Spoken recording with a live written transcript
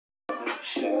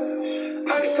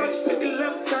Hey.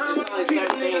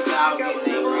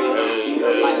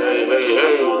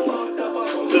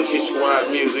 Tukie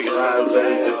Squad music live,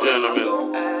 ladies and gentlemen.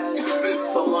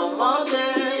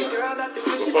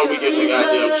 Before we get the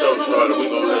goddamn show started, we're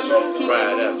gonna let you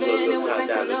ride out to a little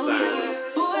 $10 sign.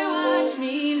 Boy, watch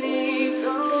me leave.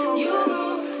 You go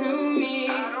through me.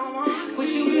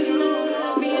 Wish you could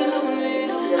love me lonely.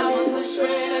 I want to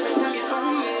spread every time you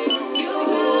hold me. You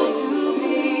go through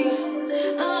me.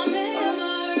 A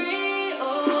memory. Oh,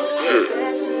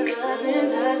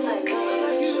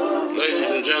 ladies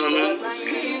and gentlemen,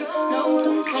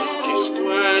 Tukie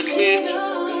Squad, bitch.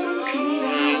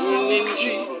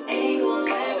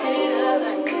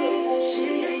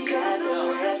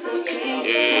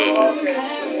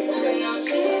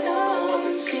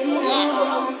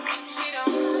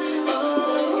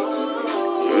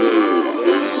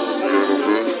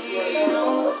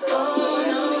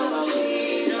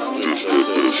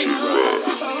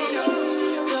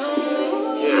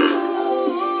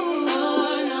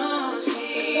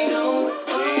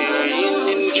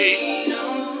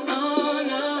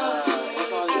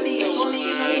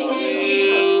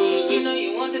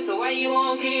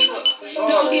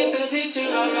 Don't get the picture,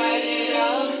 I'll write it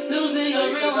out. Losing the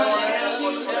real one that held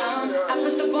you down. I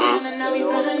pushed the button and now he's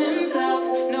feeling himself.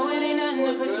 No, it ain't nothing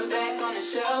to put you back on the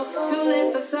shelf. Too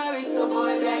late for sorry, so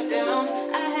boy, back down.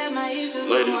 I have my issues.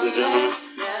 Ladies and gentlemen,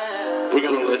 we're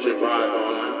gonna let you vibe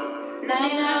on out.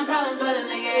 99 problems, but a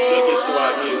nigga. Tukie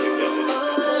Squad music, though.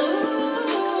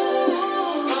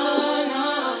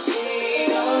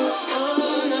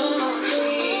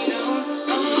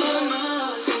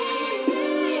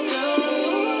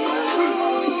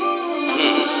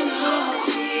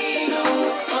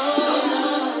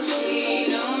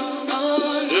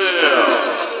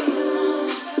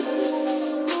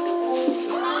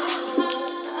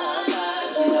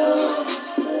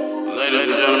 Ladies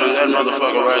and gentlemen, that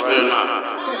motherfucker right there now.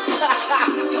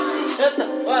 Shut the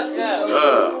fuck up.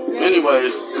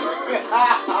 Anyways,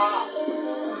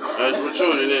 as we're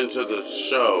tuning into the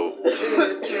show,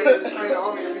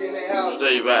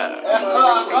 stay back.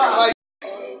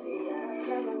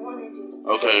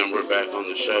 Okay, and we're back on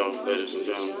the show, ladies and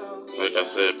gentlemen. Like I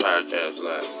said, podcast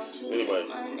live. Anyway,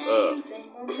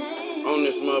 on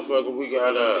this motherfucker, we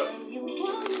got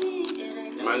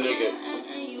my nigga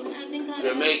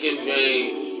Jamaican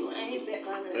Jane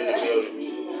in the building. We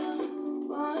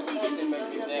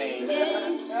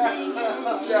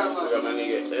got my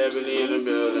nigga Ebony in the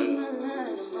building.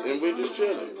 And we're just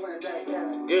chilling.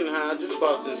 Getting high. I just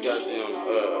bought this goddamn,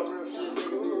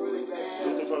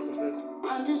 what the fuck was this?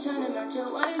 I'm just trying to match your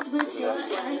words with your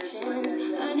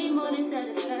actions. I need more than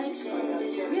satisfaction.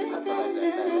 Did you really feel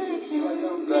that action?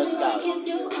 Girl Scout.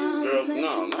 Girls,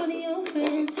 no, not the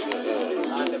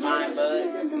On the mind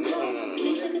buzz. No.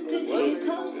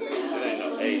 It ain't no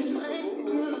 8.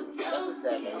 That's a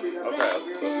 7. Okay,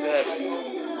 so 7.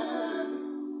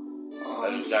 I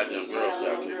just goddamn Girl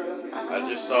Scout kids. I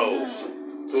just sold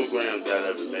 2 grams out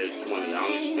of it, made 20. I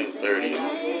only spent 30 on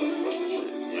this.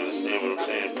 You understand what I'm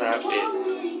saying? Profit.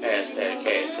 Hashtag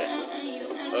cash out.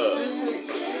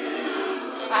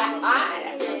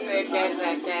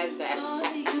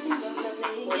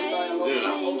 You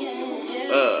know.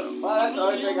 Well, that's the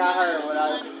only thing I heard when I.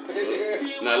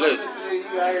 Now listen. You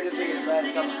heard this nigga bad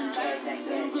coming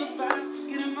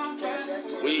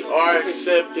from We are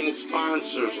accepting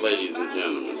sponsors, ladies and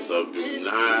gentlemen. So do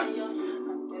not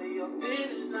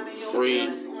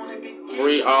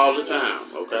free all the time,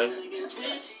 okay?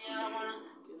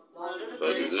 So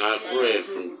do not fret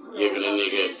from giving a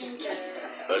nigga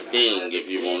a ding if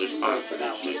you want to sponsor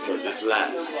this shit, because it's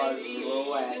live.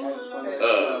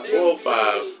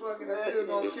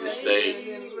 405 is the state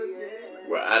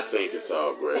where I think it's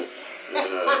all great.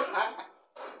 And,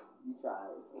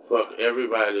 fuck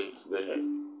everybody that had.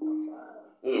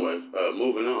 Anyway,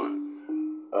 moving on.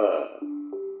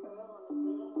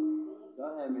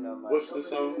 What's the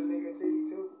song?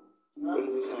 What is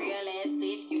the song? Real ass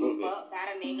bitch, give a fuck, got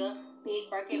a nigga. Big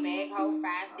Birkin bag, hold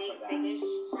 5, 6 figures.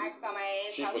 Strikes on my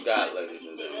ass. She forgot, ladies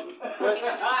and gentlemen. What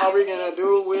are we gonna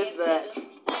do with that?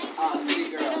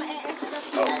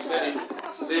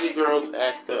 City Girls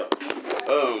Act Up.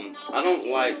 I don't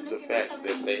like the fact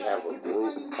that they have a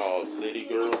group called City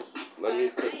Girls. Let me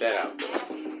put that out there.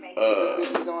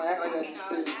 Bitches don't act like that in the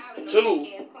city. 2,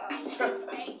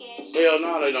 hell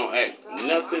no, they don't act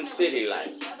nothing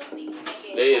city-like.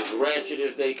 They as ratchet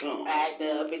as they come. Act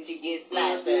up, bitch, you get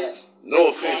slapped up. No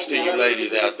offense to you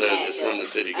ladies out there that's from the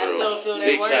City Girls.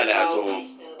 Big shout out to them,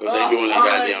 because they doing their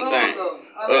goddamn thing.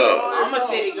 I'm a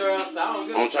city girl, so I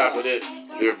don't On top of that,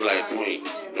 they're black queens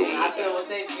doing their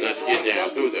thing. Let's get down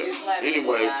through there.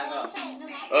 Anyway,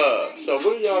 so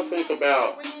what do y'all think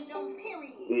about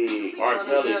the R.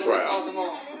 Kelly trial?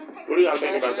 What do y'all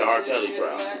think about the R. Kelly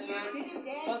trial?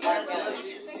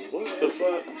 What the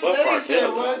fuck? Fuck R.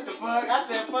 Kelly. What the fuck? I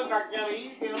said fuck R. Kelly. He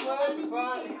said what the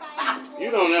fuck?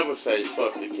 You don't ever say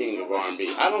fuck the king of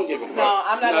R&B. I don't give a fuck. No,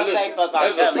 I'm not gonna say fuck R.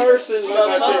 As Kelly. a person,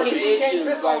 But fuck your his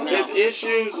issues right now. his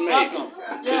issues, maybe.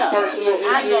 His personal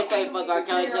I ain't gonna issues. say fuck R.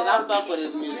 Kelly because I fuck with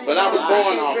his music. But I was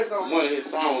going off one of his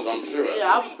songs, I'm sure.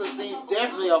 Yeah, I was conceived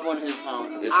definitely off one of his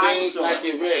songs. It seems like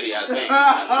you're ready, I think.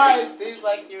 It seems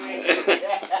like you're ready.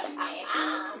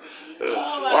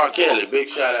 R. Kelly, big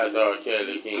shout out to R.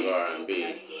 Kelly, King of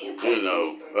R&B. You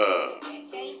know,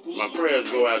 my prayers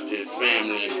go out to his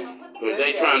family because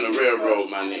they trying to railroad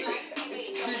my nigga.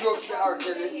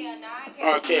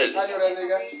 R. Kelly,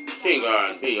 King of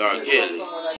R&B, R. Kelly.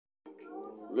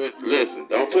 Listen,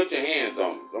 don't put your hands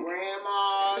on him.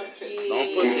 Don't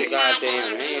put your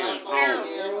goddamn hands on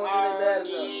him.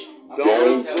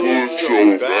 Don't put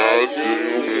your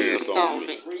goddamn hands on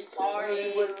me.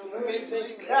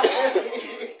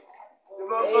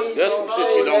 That's some shit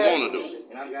you don't want to do.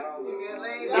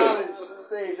 Knowledge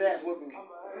saves ass whooping.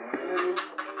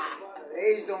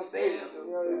 Age don't save it.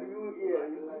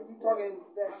 You talking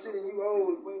that shit and you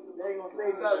old, they ain't gonna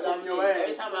save you from your ass.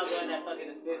 Every time I go in that fucking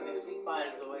expensive, she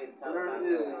finds a way to talk about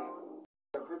it.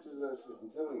 Pictures of that shit, I'm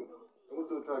telling you. I went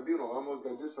to a tribunal, I almost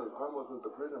got discharged, I almost went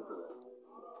to prison for that.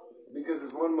 Because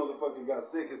this one motherfucker got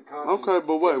sick, his conscience. Okay,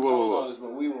 but wait.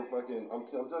 But we were fucking, I'm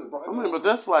telling you, bro. I mean, but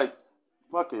that's like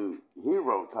fucking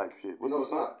hero type shit. No,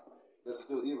 it's not. That's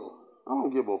still evil. I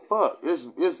don't give a fuck. It's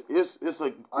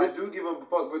a. I do give a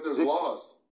fuck, but there's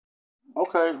laws.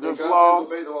 Okay, there's God laws.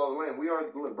 says obey the law of the land. We are,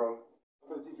 look, bro. I'm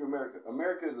gonna teach you America.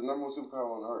 America is the number one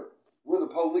superpower on earth. We're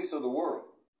the police of the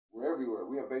world. We're everywhere.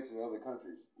 We have bases in other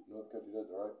countries. No other country does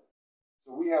it, right?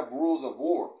 So we have rules of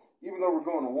war. Even though we're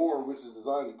going to war, which is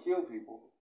designed to kill people,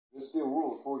 there's still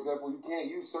rules. For example, you can't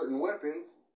use certain weapons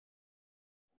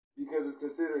because it's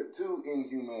considered too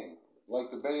inhumane.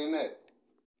 Like the bayonet.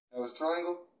 That was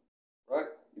triangle, right?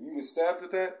 If you get stabbed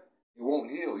with that, it won't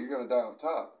heal. You're going to die off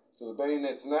top. So the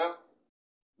bayonets now,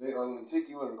 they are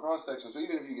lenticular in cross-section. So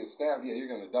even if you get stabbed, yeah, you're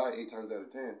going to die 8 times out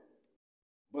of 10.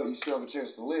 But you still have a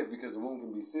chance to live because the wound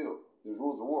can be sealed. There's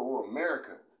rules of war. We're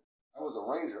America. I was a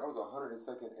ranger. I was a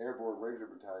 102nd Airborne Ranger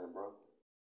Battalion, bro.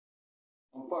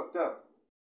 I'm fucked up.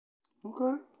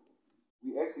 Okay.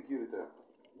 We executed them.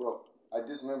 Bro, I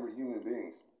dismembered human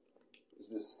beings. It's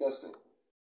disgusting.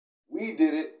 We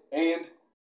did it, and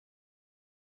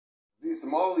the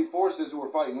Somali forces who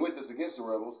were fighting with us against the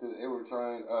rebels, because they were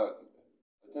trying,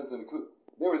 attempting to coup,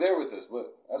 they were there with us,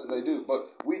 but that's what they do. But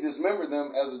we dismembered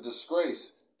them as a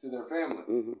disgrace to their family.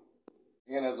 Mm-hmm.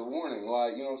 And as a warning,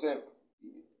 like, you know what I'm saying?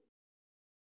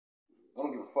 I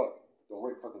don't give a fuck. Don't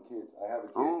rape fucking kids. I have a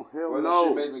kid. Oh, hell bro, no. That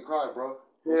shit made me cry, bro.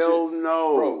 Hell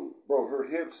no. Bro, her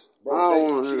hips,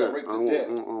 bro, she got raped to death.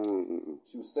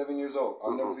 She was 7 years old.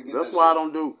 I'll never forget that. That's why I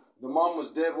don't do. The mom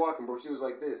was dead walking, bro. She was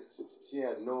like this. She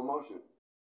had no emotion.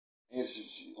 And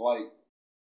she like,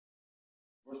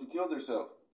 bro, she killed herself.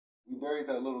 We buried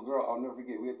that little girl. I'll never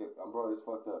forget. We had to, bro, it's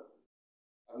fucked up.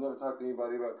 I've never talked to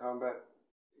anybody about combat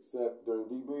except during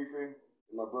debriefing.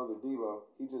 And my brother Devo,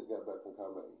 he just got back from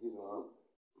combat. He's in the army.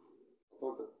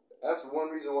 Fucked up. That's one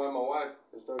reason why my wife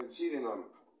has started cheating on me.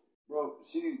 Bro,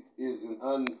 she is an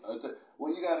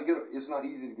well, you gotta get, it's not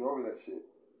easy to get over that shit.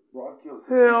 Bro, I've killed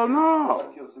 63. Hell no. Bro,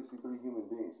 I've killed 63 human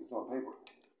beings. It's on paper.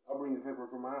 I'll bring the paper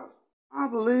from my house. I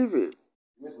believe it.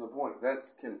 You're missing the point.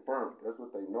 That's confirmed. That's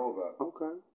what they know about.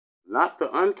 Okay. Not the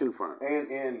unconfirmed.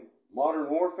 And in modern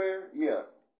warfare, yeah.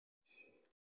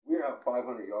 We're at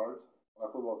 500 yards,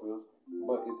 5 football fields,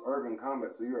 but it's urban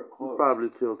combat, so you're up close. You probably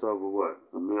killed over what?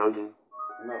 1 million?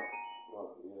 No,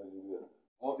 you gotta do that.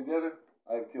 Altogether,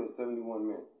 I have killed 71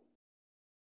 men.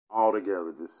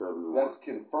 Altogether, just 71. That's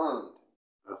confirmed.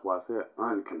 That's why I said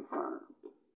unconfirmed.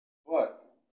 But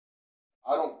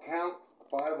I don't count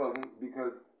 5 of them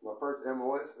because my first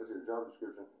MOS, that's your job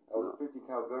description, I was a 50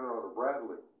 cal gunner on a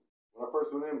Bradley. When I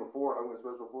first went in, before I went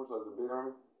Special Forces, I was a big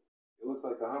army. It looks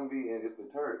like a Humvee, and it's the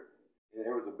turret. And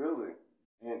there was a building,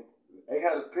 and they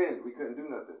had us pinned. We couldn't do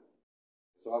nothing.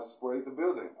 So I sprayed the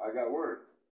building. I got word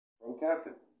from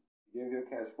Captain. He gave me a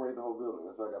cat, sprayed the whole building.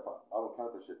 That's why I got 5. I don't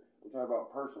count this shit. I'm talking about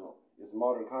personal. It's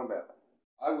modern combat.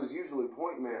 I was usually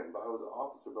point man, but I was an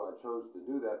officer, but I chose to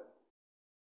do that.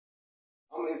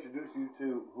 I'm going to introduce you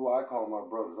to who I call my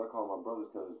brothers. I call my brothers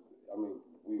because, I mean,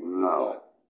 we died.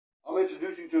 I'm going to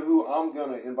introduce you to who I'm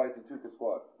going to invite to Tukie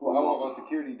Squad, who I want on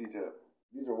security detail.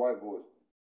 These are white boys.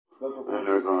 Special And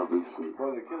they're going to be some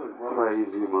brother killers, bro.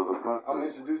 crazy motherfuckers. I'm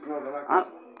going to introduce you to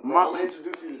I'm going to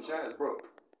introduce you to Chaz, bro.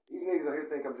 These niggas out here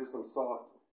think I'm just some soft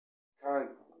kind.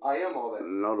 I am all that.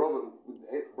 No,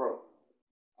 bro,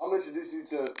 I'm introduce you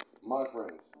to my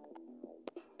friends.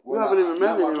 You haven't even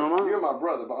met me, Mama. You're my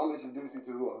brother, but I'm introduce you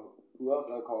to who else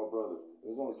I call brothers.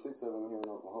 There's only 6 of them here in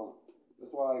Oklahoma.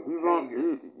 That's why I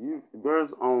came here.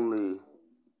 There's only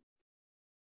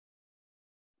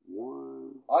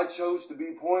one. I chose to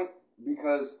be point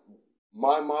because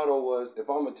my motto was, if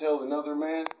I'm going to tell another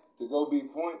man to go be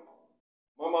point,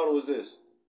 my motto was this.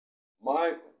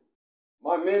 My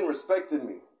men respected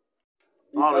me.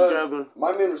 Altogether.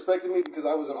 My men respected me because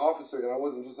I was an officer and I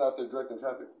wasn't just out there directing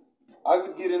traffic. I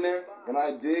would get in there and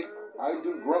I'd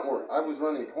do grunt work. I was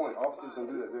running point. Officers don't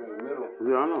do that. They're in the middle.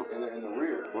 Yeah, I know. And they're in the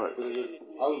rear. Right.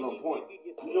 I was on point.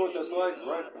 You know what that's like,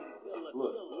 right?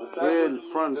 Look,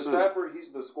 the sapper,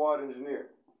 he's the squad engineer.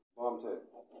 Bomb tech.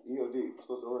 EOD.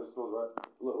 Supposed to, right?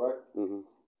 Look, right?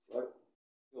 Mm-hmm. Right?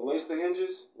 He'll lace the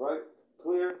hinges, right?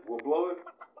 Clear. We'll blow it.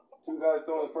 2 guys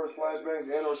throwing the first flashbangs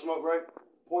and or smoke, right?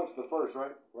 Points the first,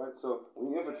 right? Right? So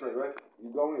when you infiltrate, right?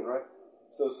 You go in, right?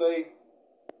 So say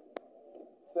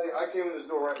I came in this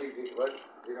door, right? Right?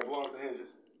 They got blown up the hinges.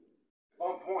 If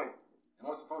I'm point and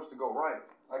I'm supposed to go right,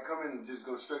 I come in and just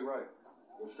go straight right.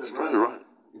 Go straight right.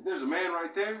 If there's a man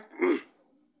right there,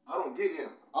 I don't get him.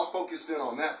 I'm focused in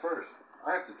on that first.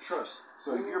 I have to trust.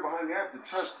 So if you're behind me, I have to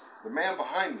trust the man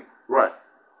behind me. Right.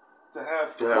 To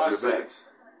have my 6.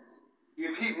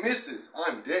 If he misses,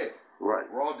 I'm dead. Right.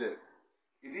 We're all dead.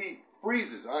 If he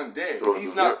freezes, I'm dead. So if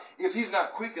he's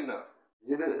not quick enough.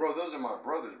 Bro, those are my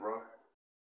brothers, bro.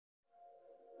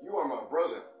 You are my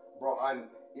brother. Bro, I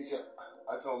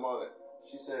told Ma that.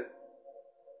 She said,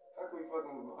 how can we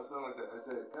fucking with my son like that? I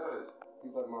said, cuz,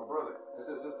 he's like my brother. I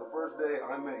said, since the first day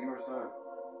I met your son,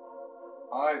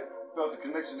 I felt the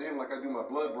connection to him like I do my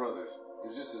blood brothers.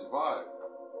 It's just his vibe.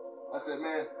 I said,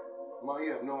 man, Ma, you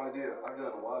have no idea. I've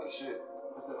done a lot of shit.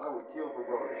 I said, I would kill for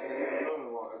bro. She said, you haven't known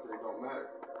him long. I said, it don't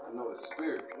matter. I know his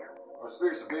spirit. Our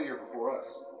spirits have been here before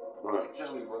us. Right. I'm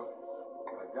telling you, bro.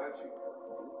 I got you.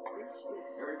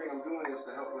 Everything I'm doing is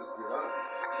to help us get up.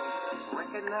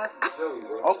 I'm telling you,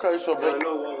 bro. Okay, so I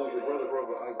know one was your brother, bro,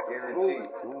 but I guarantee.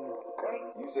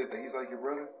 You said that he's like your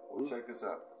brother? Well, check this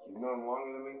out. You know him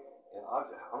longer than me, and I'm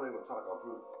not even gonna talk. I'll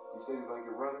prove it. You said he's like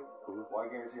your brother? Well, I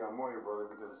guarantee I'm more your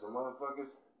brother because if some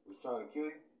motherfuckers was trying to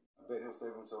kill you, I bet he'll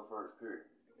save himself first, period.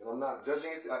 And I'm not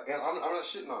judging it, and I'm not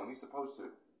shitting on him. He's supposed to.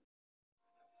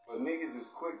 But niggas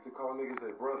is quick to call niggas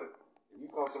their brother. If you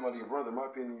call somebody your brother, in my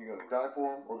opinion, you're going to die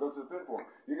for him or go to the pen for him.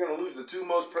 You're going to lose the 2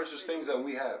 most precious things that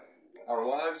we have. Our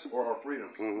lives or our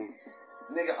freedoms. Mm-hmm.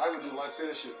 Nigga, I would do life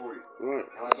sentence shit for you. Right.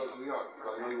 And I'd go to the yard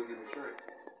because I know you would get me straight.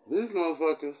 These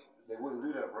motherfuckers. They wouldn't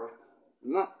do that, bro.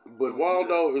 Not, but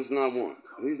Waldo is not one.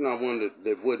 He's not one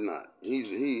that would not.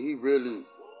 He really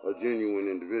a genuine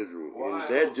individual. Well,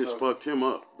 and that just fucked him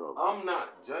up, though. I'm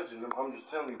not judging him. I'm just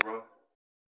telling you, bro.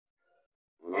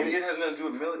 And it has nothing to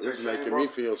do with military training, making bro. me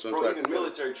feel some type Even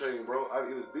military training, bro.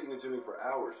 It was beating it to me for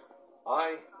hours.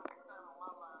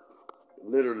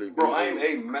 Literally. Bro, I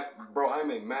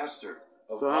am a master.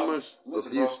 So how much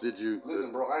abuse did you?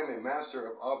 Listen, bro. I am a master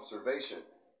of observation.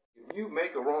 If you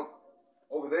make a wrong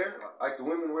over there, like the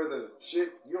women wear the shit,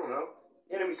 you don't know.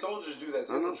 Enemy soldiers do that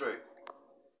to infiltrate.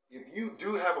 If you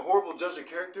do have a horrible judge of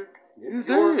character, if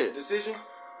your decision,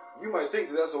 you might think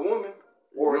that that's a woman.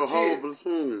 Or a kid,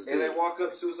 and they walk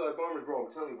up suicide bombers, bro.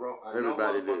 I'm telling you, bro. I know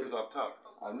motherfuckers off top.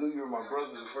 I knew you were my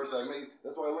brother the first time I met you.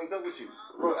 That's why I linked up with you,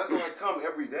 bro. That's why I come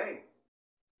every day,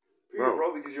 period,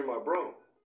 bro. Because you're my bro.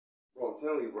 Bro, I'm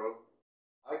telling you, bro.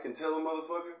 I can tell a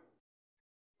motherfucker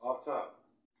off top.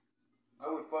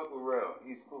 I would fuck with Rel.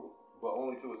 He's cool, but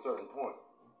only to a certain point.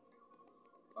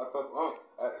 I fuck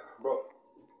bro.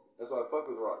 That's why I fuck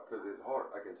with Rock because his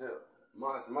heart. I can tell.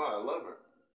 I love her.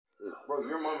 Bro,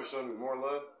 your mama showed me more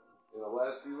love in the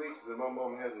last few weeks than my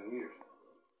mom has in years.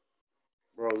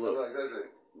 Bro, look.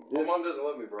 My mom doesn't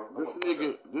love me, bro.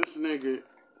 This nigga,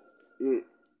 it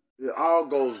all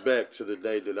goes back to the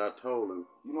day that I told him.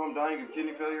 You know I'm dying of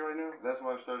kidney failure right now? That's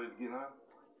why I started getting high.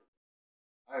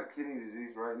 I have kidney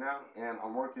disease right now, and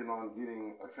I'm working on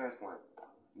getting a transplant.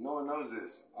 No one knows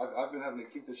this. I've been having to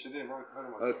keep this shit in right under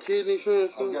myself. A kidney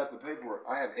transplant? I've got the paperwork.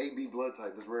 I have AB blood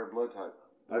type, this rare blood type.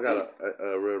 I got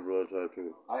a red blood type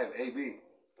too. I have AB.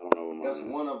 I don't know what mine is. That's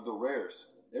one of the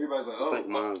rares. Everybody's like,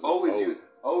 is you.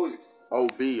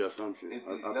 OB or some shit.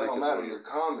 That don't matter. You're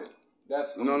common.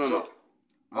 That's no.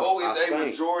 O is a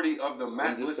majority of the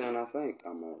I'm just saying I think.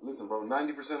 Listen, bro.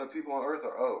 90% of people on Earth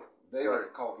are O. They are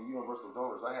called universal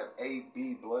donors. I have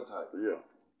AB blood type.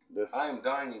 Yeah. I am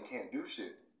dying and can't do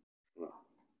shit. No.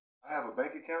 I have a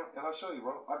bank account, and I'll show you,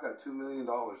 bro. I've got $2 million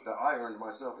that I earned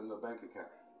myself in the bank account.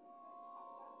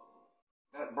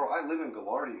 Bro, I live in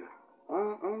Galardia.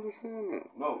 I understand that.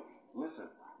 No, listen,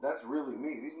 that's really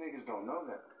me. These niggas don't know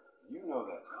that. You know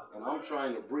that. And I'm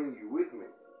trying to bring you with me.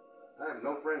 I have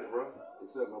no friends, bro,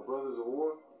 except my brothers of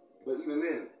war. But even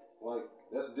then, like,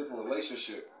 that's a different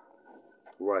relationship.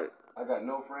 Right. I got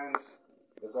no friends.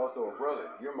 That's also a brother.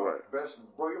 You're my best,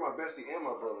 bro. You're my bestie and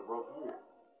my brother, bro. Come here.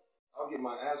 I'll get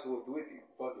my ass whooped with you.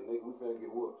 Fuck it, nigga. We finna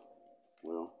get whooped.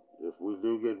 Well, if we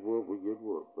do get whooped, we get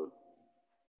whooped. But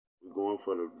we're going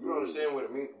for the. You don't understand what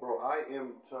it means, bro. I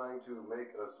am trying to make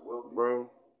us wealthy, bro.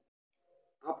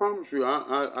 I promise you,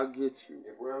 I get you.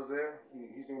 If Rail's there,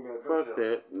 he's gonna be a fuck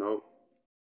that. Nope.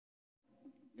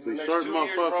 See, next 2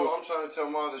 years, bro, I'm trying to tell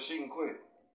Mom that she can quit.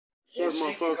 And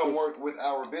she can come work with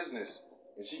our business.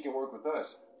 And she can work with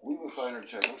us. We will sign her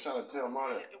check. I'm trying to tell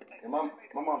Mom that. And my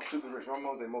mom's super rich. My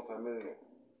mom's a multi-millionaire.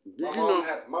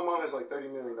 My mom has like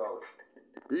 $30 million.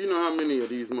 Do you know how many of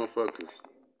these motherfuckers?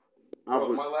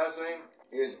 Bro, my last name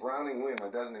is Browning Wynn. My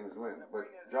dad's name is Wynn. But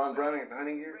John Browning at the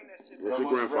Honey Year. What's your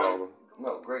grandfather?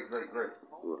 No, great. Right.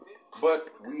 But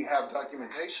we have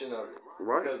documentation of it.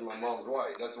 Right. Because my mom's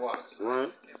white. That's why.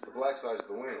 Right. The black side's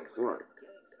the Wynns. Right.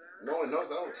 No one knows.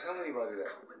 I don't tell anybody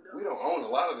that. We don't own a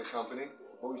lot of the company,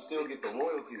 but we still get the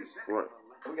royalties. Right.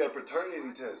 We got a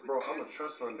paternity test. Bro, I'm a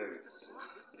trust fund baby.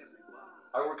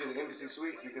 I work in the Embassy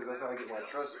Suites because that's how I get my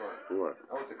trust fund. Right.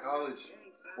 I went to college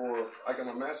I got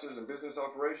my master's in business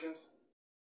operations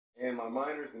and my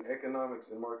minors in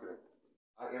economics and marketing.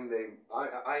 I'm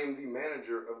the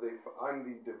manager of I'm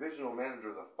the divisional manager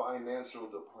of the financial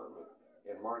department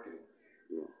and marketing.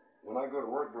 Yeah. When I go to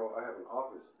work, bro, I have an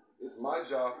office. It's my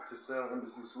job to sell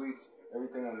Embassy Suites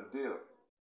everything on the deal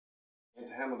and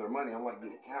to handle their money. I'm like the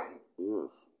accountant.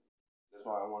 Yes. That's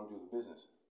why I want to do the business.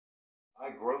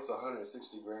 I gross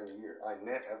 $160 grand a year. I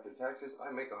net after taxes.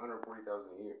 I make $140,000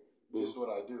 a year. Just what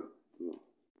I do. Yeah.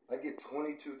 I get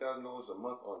 $22,000 a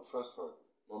month on trust fund.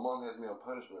 My mom has me on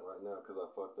punishment right now because I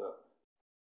fucked up.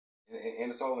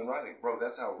 And it's all in writing, bro.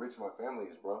 That's how rich my family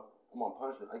is, bro. I'm on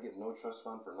punishment. I get no trust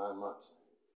fund for 9 months.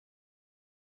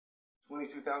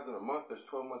 $22,000 a month. There's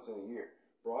 12 months in a year,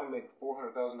 bro. I make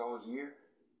 $400,000 a year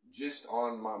just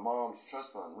on my mom's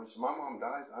trust fund. When my mom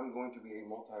dies, I'm going to be a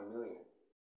multi-millionaire.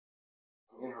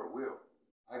 I'm in her will.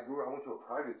 I went to a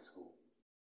private school.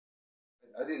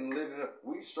 I didn't live in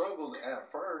we struggled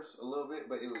at first a little bit,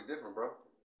 but it was different, bro.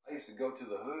 I used to go to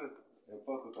the hood and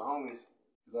fuck with the homies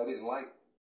because I didn't like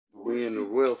being the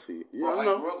wealthy. Bro, I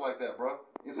grew up like that, bro.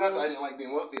 It's not that I didn't like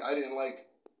being wealthy.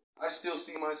 I still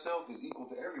see myself as equal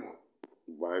to everyone.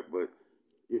 Right, but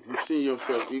if you see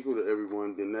yourself equal to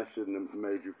everyone, then that shouldn't have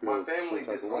made you feel. My family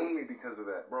disowned me because of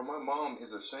that, bro. My mom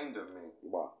is ashamed of me.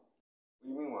 Why? What do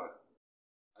you mean why?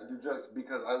 I do drugs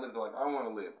because I live the life I want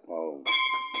to live. Oh.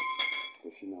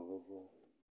 Does she not live there?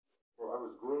 Bro, I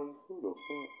was groomed. Who the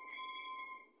fuck?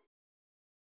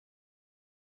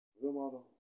 Your mother?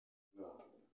 No.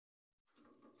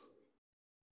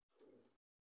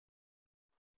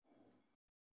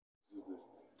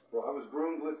 Bro, I was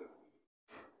groomed. Listen.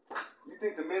 You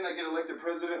think the men that get elected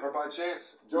president are by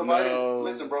chance? Joe Biden?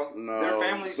 Listen, bro. No. Their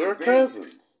families They're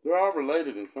cousins. They're all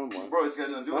related in some way. Bro, it's got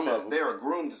nothing to do with that. They are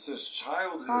groomed since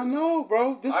childhood. I know,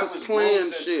 bro. This is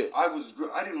planned shit. I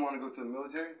didn't want to go to the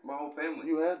military. My whole family.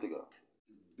 You had to go.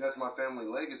 That's my family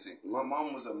legacy. My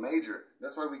mom was a major.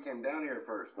 That's why we came down here at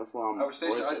first. That's why I was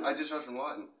stationed. I just shot from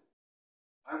Lawton.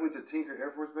 I went to Tinker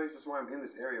Air Force Base. That's why I'm in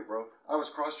this area, bro. I was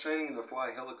cross-training to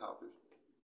fly helicopters.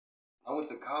 I went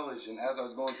to college, and as I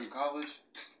was going through college,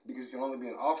 because you can only be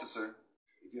an officer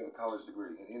if you have a college degree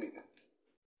in anything.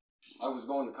 I was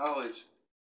going to college.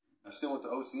 I still went to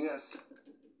OCS,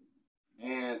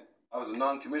 and I was a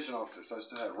non-commissioned officer, so I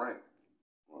still had rank.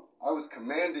 I was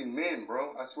commanding men,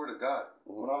 bro. I swear to God.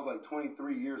 When I was like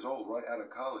 23 years old, right out of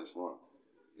college.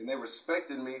 And they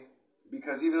respected me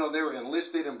because even though they were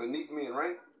enlisted and beneath me in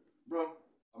rank, bro,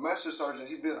 a master sergeant,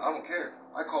 I don't care.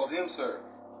 I called him sir.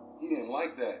 He didn't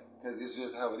like that because it's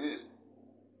just how it is.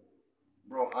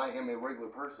 Bro, I am a regular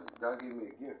person. God gave me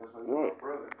a gift. That's why you're my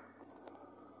brother.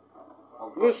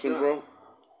 Listen, bro.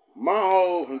 My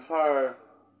whole entire...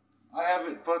 I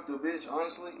haven't fucked a bitch,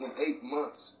 honestly, in 8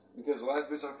 months. Because the last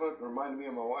bitch I fucked reminded me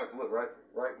of my wife. Look, right?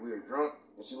 We were drunk,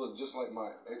 and she looked just like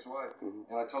my ex-wife. And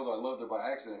I told her I loved her by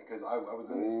accident because I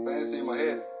was in this fantasy in my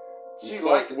head. She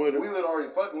liked it. We were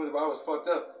already fucking with her, but I was fucked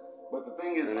up. But the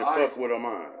thing is, and it fucked with her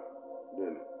mind,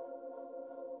 didn't it?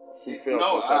 She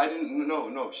felt I didn't.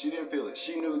 No, she didn't feel it.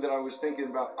 She knew that I was thinking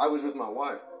about. I was with my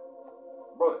wife,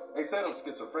 bro. They said I'm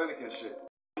schizophrenic and shit.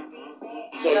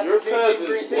 So your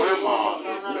cousin's grandma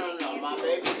is No, my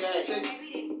baby daddy.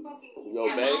 Your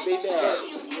baby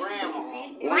daddy. Grandma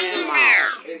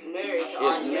Grandma is married to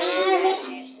is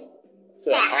married to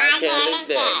R. Kelly's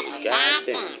daddy.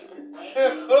 Goddamn.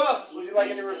 Would you like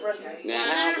any refreshments? Now,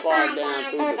 how far down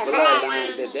through the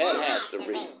bloodline did that have to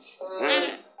reach?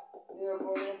 Huh? Yeah,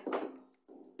 boy.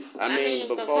 I mean,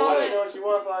 before I know what you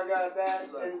want, so I got that.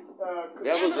 And,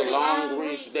 that was a long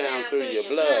reach down through your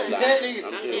bloodline.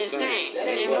 I'm just saying. That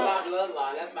ain't my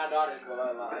bloodline. That's my daughter's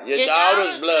bloodline. Your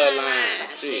daughter's bloodline.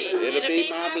 Shit, it'll be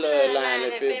my bloodline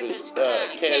if it was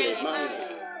Kelly's mama.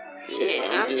 Shit,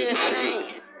 I'm just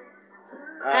saying.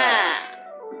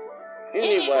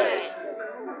 Anyway,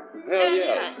 hell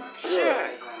yeah, sure.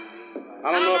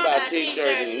 I don't know about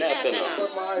t-shirt and nothing.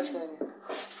 fuck my ice cream.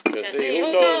 Cause see, who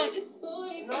told you?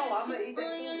 No, I'm gonna eat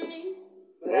that.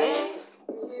 Well,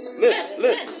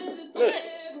 listen.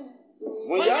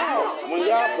 When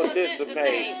y'all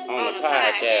participate on a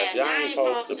podcast, y'all ain't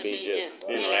supposed to be just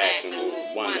interacting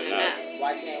with one another.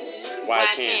 Why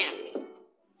can't we?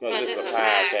 Because it's a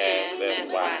podcast,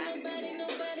 that's why.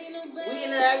 We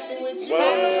interacting with you.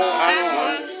 Well, I don't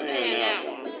understand that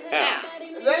one. How?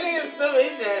 That nigga stupid. He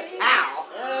said, how?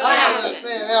 I don't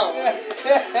understand that one.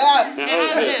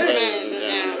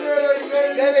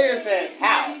 That nigga said,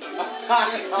 how? I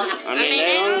mean,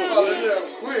 they don't. Oh,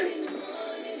 quick.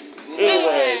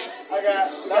 Anyway, I got.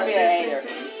 Don't be a hater.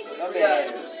 Don't be a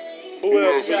hater. who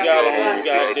else we got on the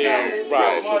goddamn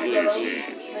roster this year?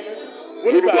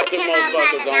 What about them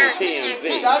motherfuckers on TMZ?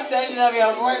 Stop changing up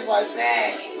your voice like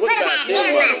that. What about them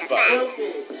motherfuckers?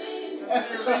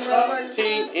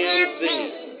 TMZ.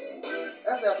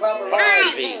 That's that Papa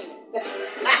Harvey.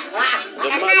 The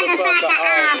motherfucker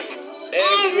off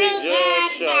every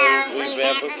judge show we've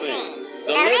ever seen.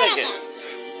 The litigant.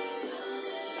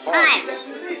 Harvey.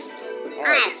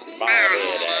 Bald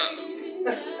head ass.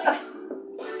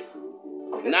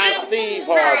 Not Steve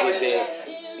Harvey,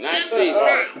 bitch. Not Steve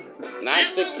Harvey. Not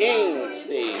the King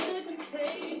Steve.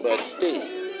 But Steve.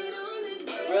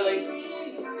 Really?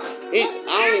 I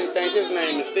don't even think his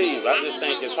name is Steve. I just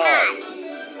think it's Harvey.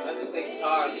 I just think it's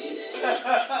Harvey.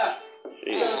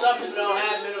 Yeah. Some people don't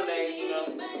have middle names, you know.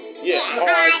 Yeah,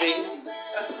 Harvey.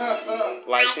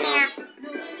 Like him.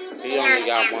 He only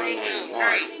got one name,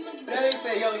 Harvey. That didn't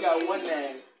say he only got one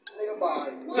name. Nigga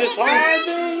body. It's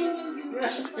Harvey.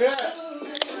 Yeah.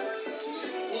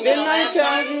 Didn't I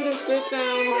tell you to sit down,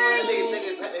 Nigga Harvey?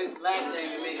 took his last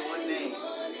name and made it one name.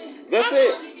 That's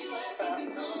it.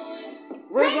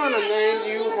 We're gonna name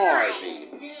you Harvey.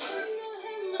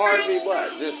 Harvey what?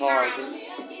 Just Harvey.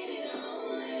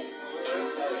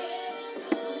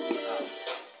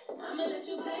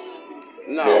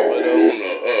 No, but on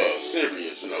a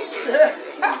serious note.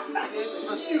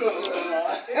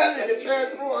 That nigga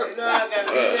transformed. You know I got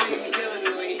to killing me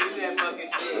when he do that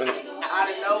fucking shit. Out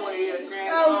of nowhere, he'll transform.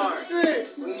 Oh, shit.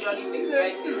 When you don't even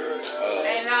expect it.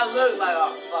 And I look like,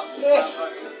 oh, fuck.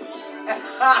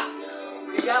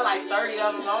 You got like 30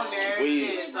 of them on there and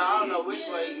shit, so I don't know which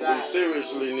one you got. We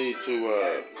seriously need to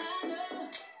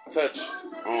touch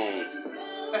on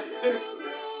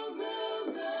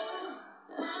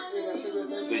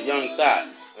the young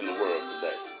thoughts in the world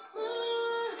today.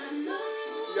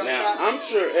 Now, I'm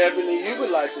sure, Ebony, you would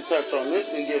like to touch on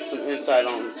this and give some insight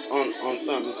on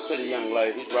something to the young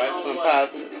ladies, right? Some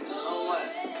positive. On what?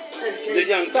 The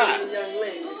young thoughts. Young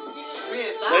ladies.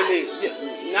 Being They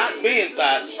need, not being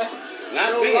thoughts.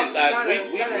 Not being thoughts.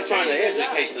 We trying to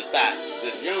educate the thoughts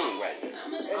that's young right now.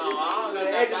 Oh, I don't know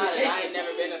that thought. I ain't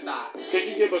never been a thought. Could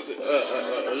you give us a little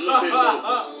bit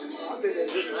more? I've been there.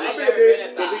 I ain't never been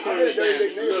a Could we thought. turn it down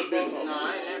just a little bit No, more?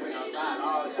 I ain't never been a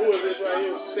thought. Who is this right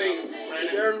here singing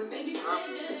right now?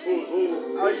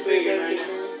 Who's singing right now?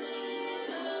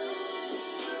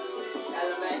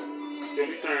 LMA. Can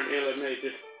we turn LMA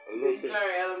just a little bit? Turn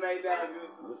LMA down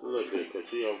just. Just a little bit, because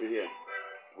she over here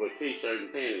with t-shirt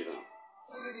and panties on.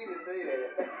 She didn't even say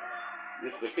that.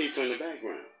 Just the feature in the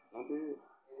background. Don't do it.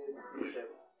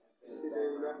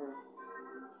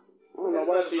 I don't know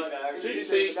why she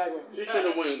should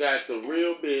have went and got the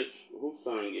real bitch who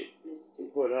sung it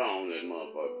and put her on that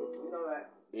motherfucker. You know that.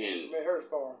 And Made her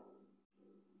star.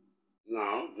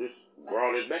 no, just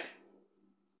brought it back.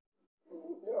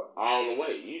 All the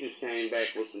way. You just came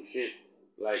back with some shit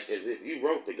like as if you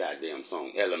wrote the goddamn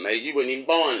song. LMA, you wasn't even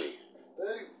born then.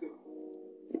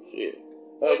 Shit.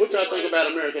 What y'all think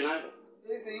about American Idol?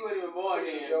 They said you wasn't even born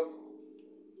then.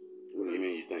 What do you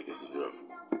mean you think it's a joke?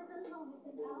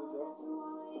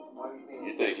 Why do you think?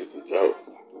 You think it's a joke?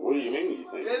 What do you mean you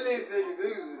think? That nigga said you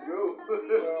think it's a joke.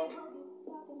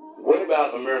 What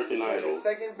about American Idol? The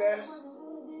second best.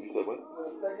 You said what?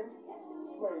 The second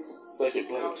place. Second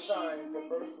place. Outshine the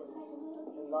first place.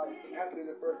 And like after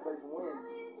the first place wins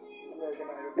American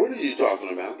Idol. What are you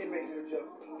talking about? It makes it a joke.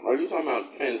 Are you talking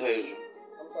about Fantasia?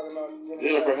 I'm talking about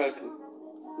Jennifer Hudson?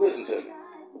 Listen to me.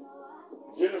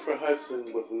 Jennifer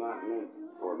Hudson was not meant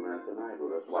for American Idol.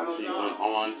 That's why she went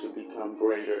on to become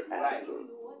greater actors.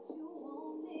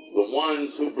 The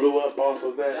ones who blew up off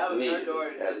of that needed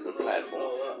as the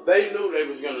platform. They knew they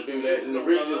was going to do that, and the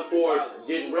reason for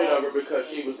getting rid of her because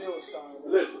she was,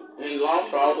 listen, and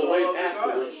lost all the weight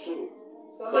afterwards too.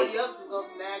 Somebody else was going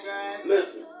to snag her ass.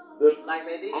 Listen, like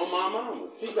they did. On my mama.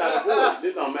 She got a voice.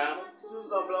 It don't matter. She was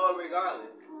going to blow up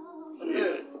regardless.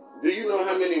 Yeah. Do you know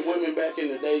how many women back in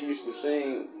the day used to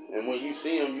sing, and when you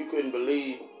see them, you couldn't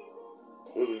believe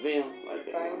it was them? Like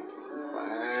that.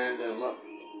 Find them up.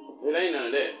 It ain't none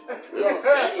of that.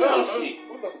 Shit.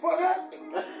 What the fuck?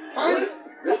 Tiny?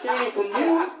 They came from you?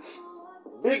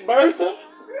 Big Bertha?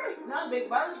 Not Big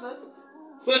Bertha.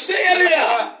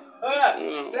 Cecilia!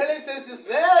 That is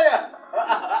Cecilia.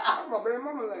 That's my baby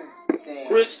mama name.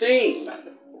 Christine.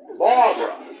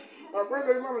 Barbara. My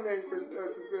baby mama name is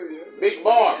Cecilia. Big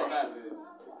Barbara.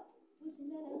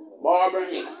 Barbara.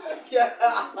 We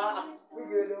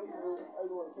good though.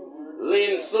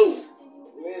 Lynn Sue.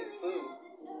 Lynn Sue.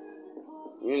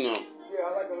 You know. Yeah, I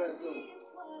like the Lynn Sue.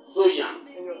 Sue Young.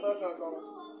 And your son's on.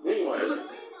 Anyway.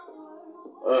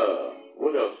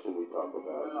 What else can we talk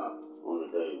about on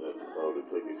today's episode of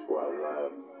Tukie Squad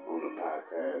Live on the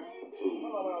podcast? To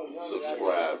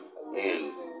subscribe and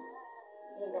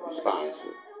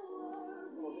sponsor.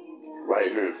 Right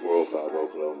here in 405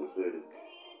 Oklahoma City.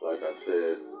 Like I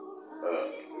said,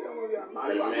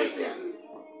 Jamaican.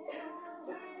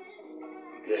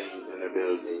 James in the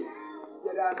building.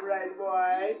 Get that right,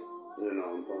 boy. You know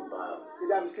what I'm talking about. You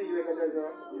done see you like a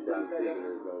girl. You done see you like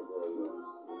a girl. You know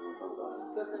what I'm talking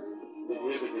about. Did you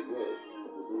ever get that?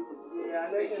 Yeah,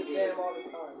 they can jam all the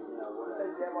time. They say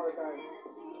jam all the time.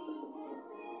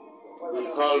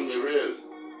 You calling me real?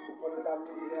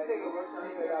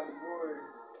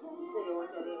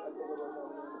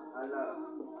 I know.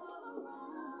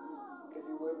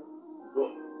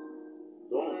 Don't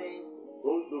do me.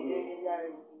 Don't do me.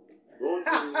 Don't be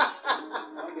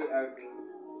ugly.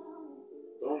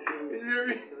 Don't do me.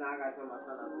 Because I got to tell my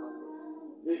son I smoked.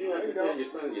 Did you have to tell your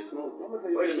son you're smoking?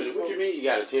 Wait a minute, what you mean you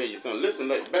gotta tell your son? Listen,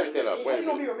 back that up. Wait a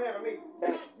minute.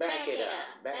 Back it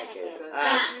up. Back it up.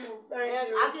 I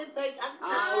can take.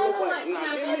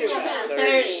 Now give me about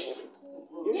 30.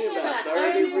 Give me about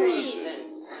 30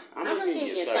 reasons. I'm gonna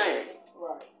give you 30.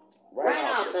 Right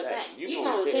off the bat. You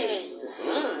gonna tell your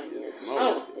son you're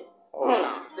smoking. Hold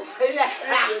on.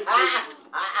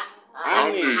 I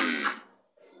need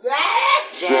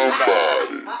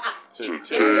somebody to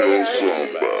tell somebody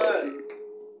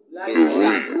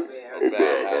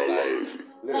about how life.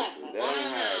 Listen, that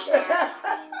ain't how it goes.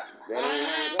 That ain't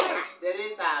how it goes. That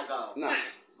is how it goes. No.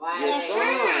 Your son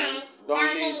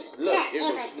don't need. Look, it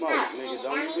was smoke, nigga.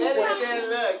 Don't even question.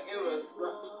 Look, it was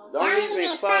smoke. Don't even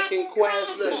fucking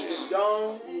question it.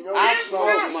 I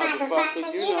smoke, motherfucker.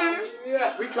 You know.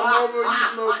 We come over, you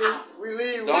smoking. We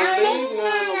leave. Don't leave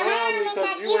none around me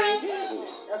because you ain't getting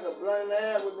it. That's a blunt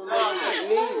laugh with the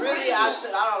Really, I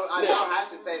don't have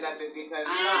to say nothing because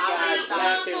I got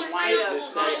black and white that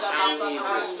say I need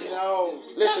it. No.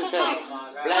 Listen to me.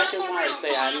 Black and white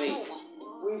say I need it.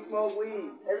 We smoke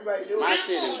weed. Everybody do it. My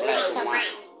shit is black and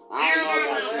white. I don't know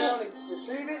about you.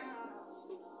 Retrieve it.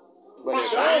 But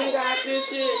if I ain't got this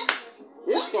shit,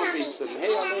 it's gonna be some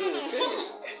hell in the city.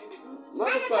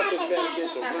 Motherfuckers better get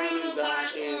the running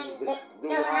dock and do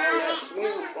all that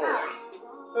swing for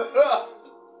it.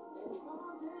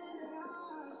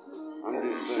 I'm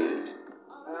just saying.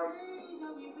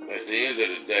 At the end of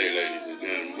the day, ladies and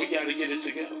gentlemen, we gotta get it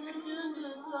together.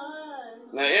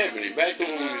 Now, Ebony, back to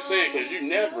what we were saying, because you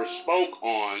never spoke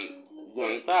on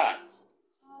young thoughts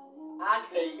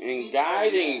and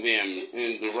guiding them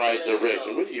in the right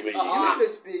direction. What do you mean? You have to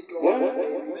speak on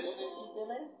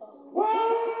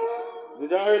What?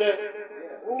 Did y'all hear that?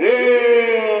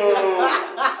 Damn!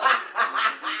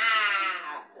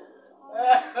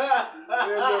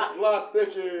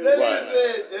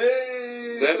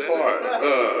 That part.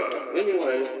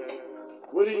 Anyway,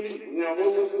 what do you now?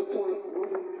 What was the point?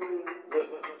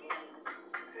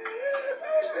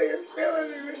 It's killing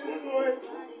me with this boy.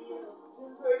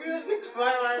 You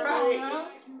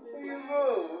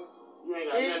ain't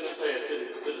got nothing to say to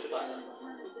the spot.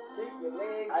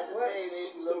 I just say they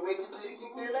little bitches need to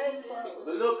keep their legs closed.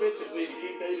 The little bitches need to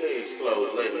keep their legs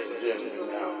closed, ladies and gentlemen.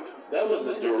 Now, that was a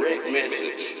direct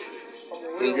message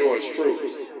from yours truly.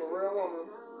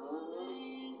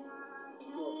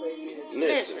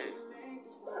 Listen.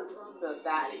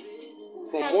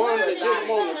 From one that didn't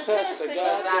want to touch the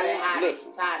goddamn.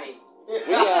 Listen. We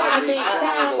gotta be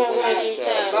stronger with each other.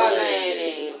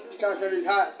 Trying to tell these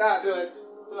hot thoughts.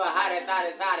 So how that thought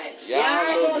is how that. Y'all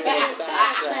little bit of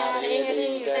thoughts out here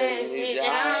these days need y'all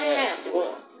ass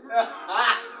whooped.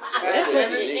 That's what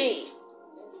you need.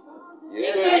 You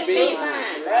couldn't be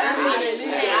mine.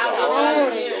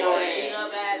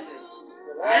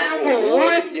 I will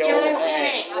whoop your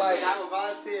ass. I would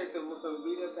volunteer to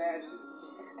beat up asses.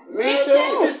 Me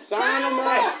too. Sign them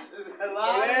up. The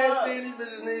last thing these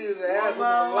bitches need is an ass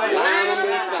whooping. Line them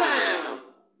and sign them.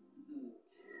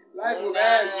 Life will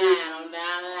ass you.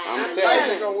 I'm Life is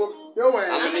telling you. gonna whoop your ass.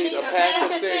 I'm gonna need a pack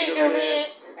of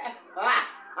cigarettes.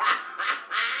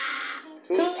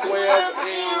 2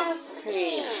 12-ounce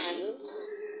cans.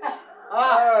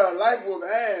 Life will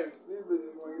ass. These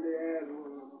bitches gonna get their ass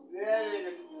whooped. That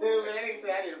nigga stupid. That nigga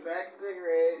said I need a pack of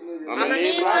cigarettes. I'm gonna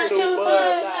need my 2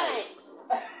 Bud Light.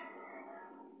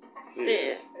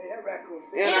 Hey, that raccoon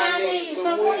And I need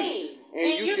some weed.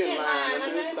 And you can line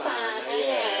them and sign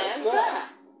their ass up.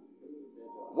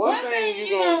 One thing you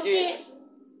gonna get,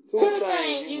 2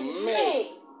 things you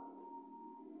may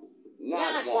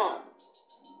not want.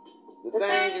 The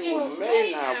thing you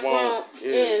may not want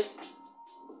is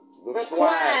the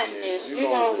quietness you're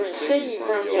gonna receive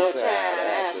from your child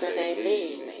after they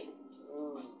leave me.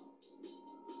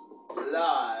 Lord,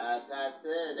 I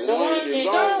said The one you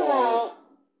don't want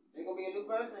they gonna be a new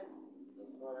person.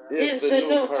 is the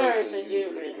new person you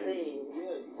receive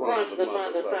from the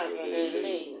motherfucker they leave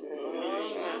me.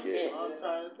 I'm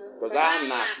trying to tell. Cause I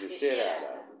knocked the shit out of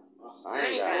them. I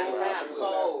ain't got a problem.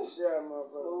 Cold. Yeah,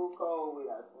 motherfucker. Smooth cold weed,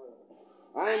 I swear.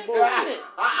 I ain't bullshit.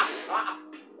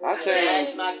 I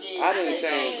didn't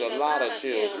change a lot of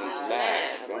children's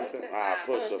lives. I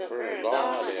put the fear of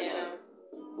God in them.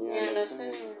 You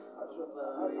understand?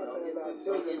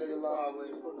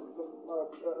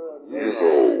 You know,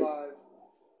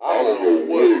 I don't know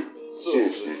what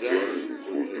Sister James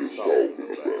was just talking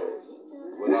about.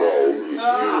 With all you know.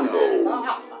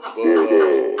 But,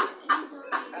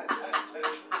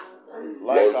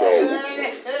 like I was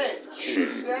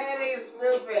That is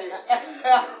stupid.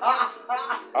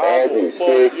 I will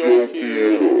fuck your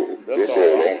kid up. That's all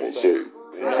I'm gonna say.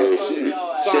 And that's it.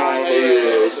 Sign their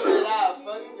ass up.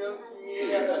 But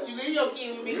you leave your kid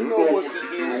with me. You know what to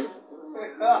do.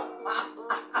 You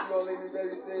gonna leave me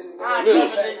babysitting?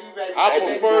 Listen, I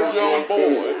prefer young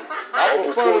boys. I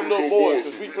prefer the little boys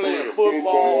because we playing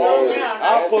football.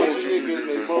 I'll put you niggas in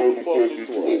their motherfucking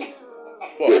clothes.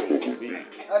 Fuck you,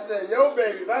 I said, yo,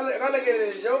 baby. If I look at it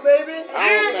as your baby, I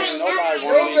don't think nobody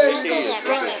your wants baby their kids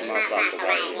gonna with this motherfucker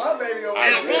right here. my baby gonna I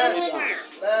really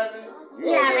don't. laughing. You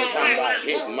already talking about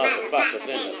hitting motherfuckers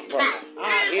in the throat. I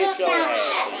hit your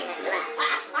ass in the throat.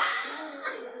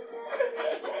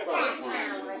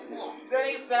 Then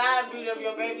he said I beat up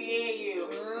your baby and you.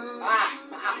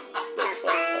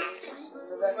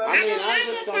 I mean, I'm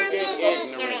just gonna get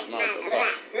ignorant,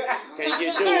 motherfucker. Can you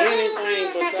do anything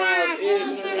besides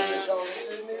ignorant?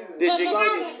 Did you go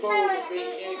to school to be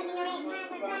ignorant,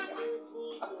 motherfucker?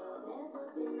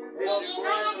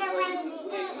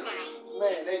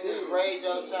 Man, they just raise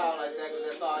your child like that because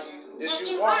that's all you do. Did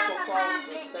you walk across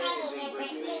the stage and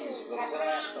receive the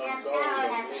black or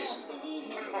gold of ignorance?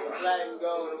 Black and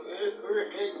gold, we're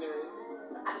ignorant.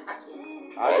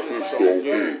 I just don't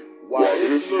get why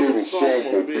this little son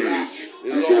of a bitch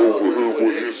is over here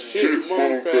with his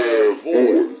chipmunk ass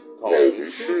voice talking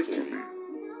shit to me.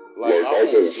 Like I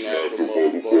won't snap the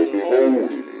motherfucking hole in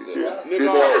his ass. Nigga,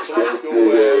 I'll slap your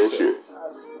ass up. I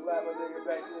slap a nigga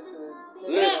back into the...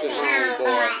 Listen,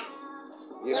 homeboy.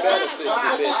 You better sit your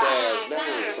bitch ass down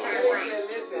somewhere.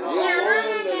 Listen, You don't want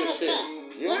them little shit.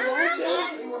 You don't want that.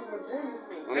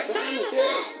 I'm trying to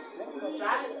tell you.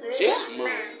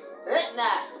 Chipmunk.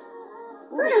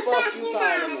 Who the fuck you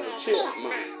calling a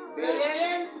chipmunk?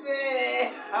 Listen.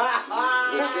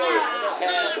 With your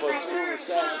half or two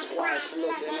Sasquatch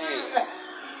looking ass.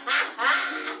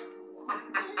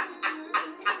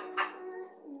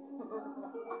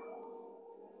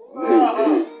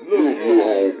 Look,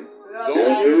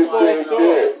 don't get fucked up.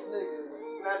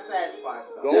 That's Sasquatch.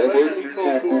 Don't make me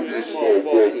come through this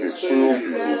motherfucking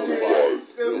scene like,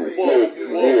 fuck you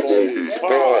up on this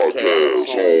podcast,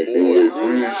 homeboy.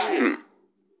 Real shit.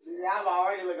 Yeah, I'm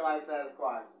already looking like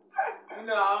Sasquatch. You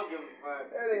know I don't give a fuck.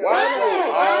 Why don't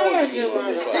all you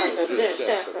motherfuckers just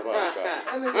shut the fuck up?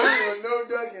 That nigga ain't no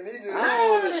ducking. He just... I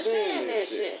don't understand this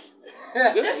shit.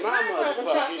 This is my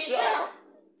motherfucking show.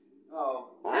 Oh.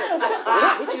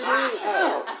 What you mean?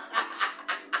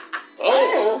 Oh,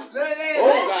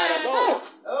 gotta go.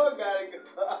 Oh, gotta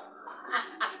go.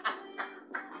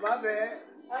 My bad.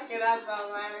 How can I stop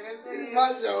laughing? This is my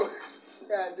show.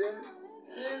 God damn it.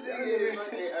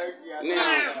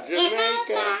 Now,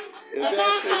 Jamaica, is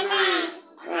that your name?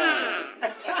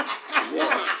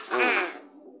 Yeah.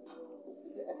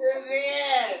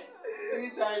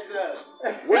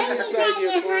 Where you say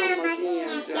you're from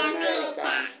again, Jamaica?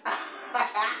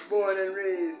 Born and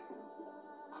raised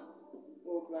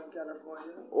Oakland,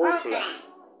 California. Oakland.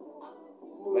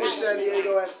 Moved to San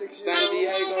Diego at 6 years old. San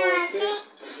Diego at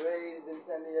 6? Raised in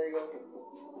San Diego.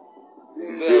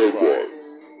 That's right.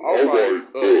 All right,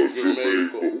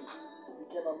 Jamaica. You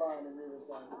kept my mind in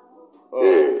Riverside.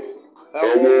 How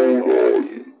old are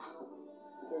you?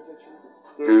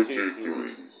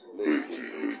 33.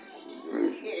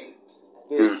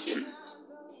 13.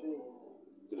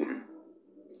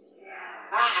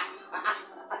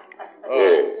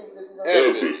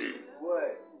 Evan.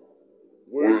 What?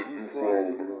 Where you from?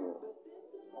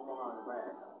 Omaha,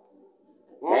 Nebraska.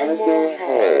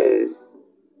 Omaha,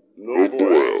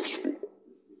 Nebraska.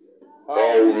 How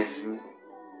old are you?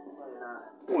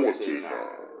 29.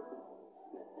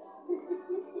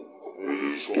 And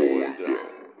it's going down.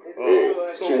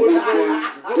 So where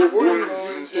you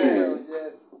going to?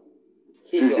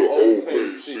 To the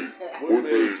OKC. What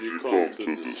made you come to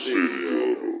the city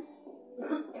of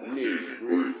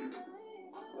nitty-gritty?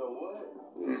 The what?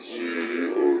 The city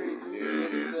of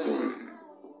nitty-gritty.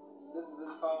 This is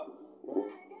this called?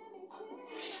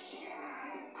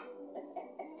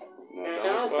 Now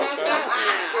don't fuck up.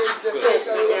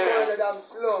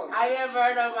 I never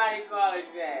heard nobody call it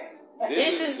that.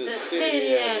 This is the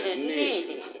city of the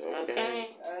nitty,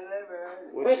 okay? I never heard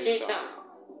it. What you thought?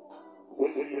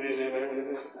 What you ain't never heard of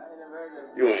that? I never heard of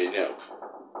it. You ain't never.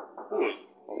 Who is?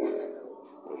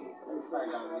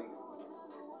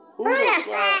 Who the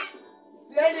fuck?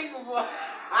 That nigga boy.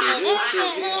 Is this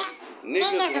shit here?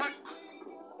 Niggas.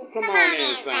 Come on in,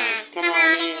 son. Come on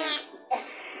in. I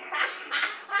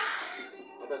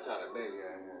thought y'all had a baby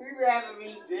out here. He rather be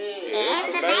dead. Yeah, it's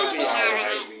a baby,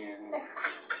 alright.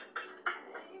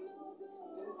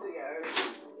 This nigga hurt.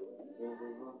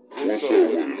 What's up with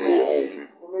you, homie?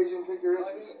 What made you pick your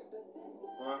interest?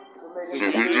 Huh? What made We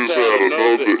you pick just had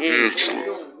another incident.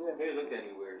 They looked at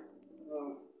me weird.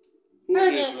 Who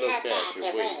just looked at you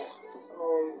weird?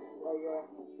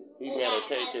 He better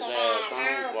take his ass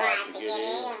home before I can get in.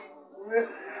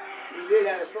 You did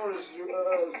have a Sony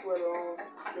sweater on.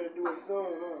 Better do it soon,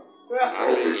 huh? I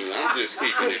mean, I'm just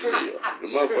keeping it real. The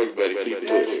motherfucker better keep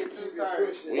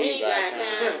pushing. We ain't got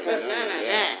time for none of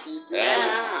that. That's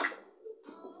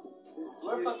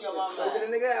Where the fuck your mom Choking the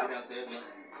at? nigga out.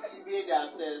 She been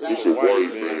downstairs. a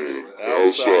white man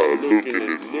outside looking at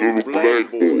little black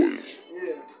boys.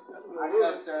 Yeah. I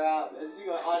cussed her out. And she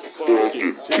gonna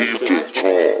Fucking teeth and I tongue.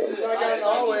 got in the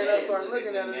hallway and I started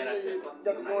looking at him.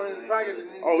 Got the going in his pockets. And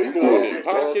Oh, he going in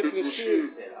pockets and shit?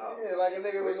 yeah, like a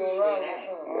nigga was going around or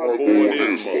something. I'll go in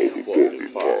his motherfucking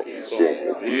pocket, son of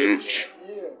a bitch.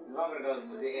 Yeah.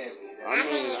 I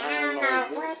mean, I don't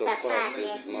know what the fuck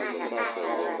this motherfucker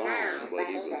was on, but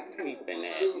he was peeping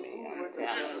at me, I'm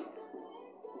telling you.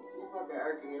 She fucking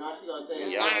irking, you know she gonna say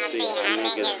Y'all see how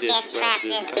niggas disrupt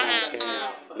this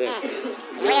podcast? Listen,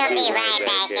 we'll be right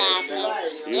back at you.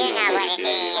 You know what it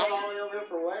is.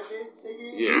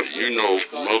 Yeah, you know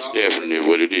most definitely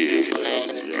what it is,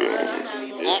 ladies and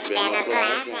gentlemen. It's been a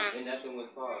pleasure.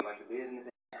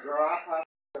 Girl, I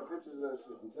got pictures of that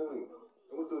shit. I'm telling you.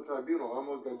 I went to a tribunal. I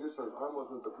almost got discharged. I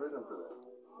almost went to prison for that.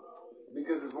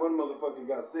 Because this one motherfucker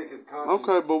got sick. His conscience.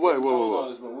 Okay, but wait.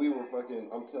 But we were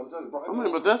fucking. I'm telling you, bro. I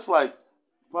mean, but that's like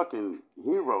fucking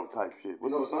hero type shit.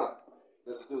 What No, the it's fuck? not.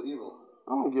 That's still evil.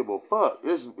 I don't give a fuck.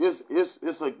 It's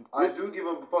a. I do give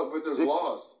a fuck, but there's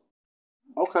laws.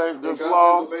 Okay, And there's God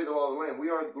laws. says obey the law of the land. We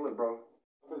are, look, bro.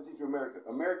 I'm gonna teach you America.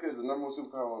 America is the number one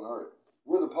superpower on earth.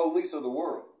 We're the police of the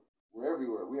world. We're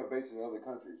everywhere. We have bases in other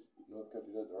countries. No other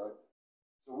country does it, right?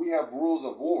 So we have rules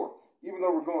of war. Even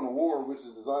though we're going to war, which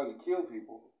is designed to kill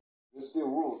people, there's still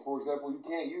rules. For example, you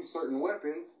can't use certain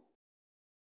weapons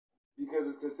because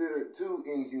it's considered too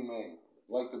inhumane.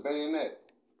 Like the bayonet.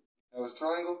 That was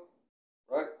triangle,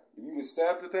 right? If you get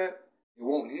stabbed with that, it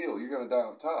won't heal. You're going to die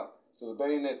off top. So the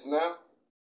bayonets now,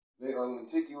 they are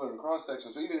lenticular in cross-section.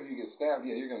 So even if you get stabbed,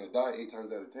 yeah, you're going to die 8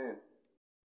 times out of 10.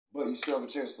 But you still have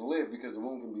a chance to live because the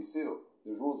wound can be sealed.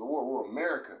 There's rules of war. We're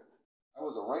America. I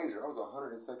was a ranger. I was a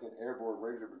 102nd Airborne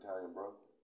Ranger Battalion, bro.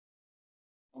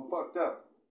 I'm fucked up.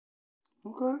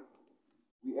 Okay.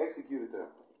 We executed them.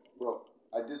 Bro,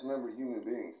 I dismembered human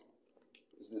beings.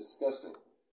 It's disgusting.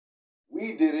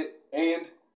 We did it, and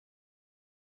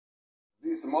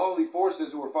the Somali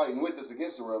forces who were fighting with us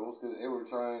against the rebels, because they were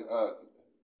trying,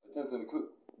 attempting to coup,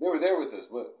 they were there with us,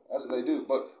 but that's what they do.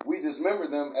 But we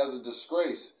dismembered them as a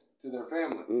disgrace to their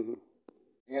family. Mm-hmm.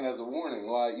 And as a warning,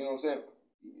 like, you know what I'm saying?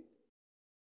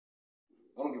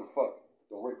 I don't give a fuck.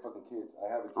 Don't rape fucking kids.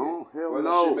 I have a kid. Oh, hell Bro, no.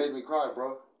 that shit made me cry,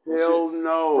 bro. Hell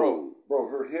no. Bro,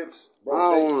 her hips,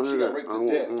 bro, she got raped to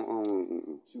death.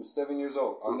 She was 7 years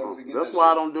old. I'll never forget that. That's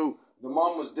why I don't do. The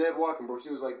mom was dead walking, bro. She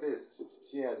was like this.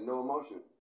 She had no emotion.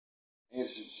 And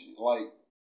she bro,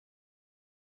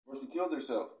 she killed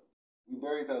herself. We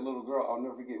buried that little girl. I'll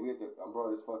never forget.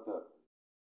 Bro, it's fucked up.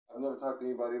 I've never talked to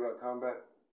anybody about combat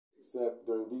except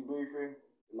during debriefing.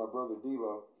 And my brother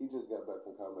Debo, he just got back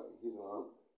from combat. He's in the army.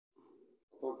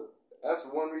 That's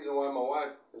one reason why my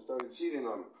wife has started cheating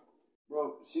on me.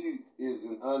 Bro, she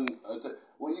is well,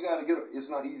 you gotta it's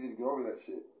not easy to get over that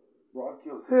shit. Bro, I've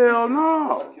killed 63. Hell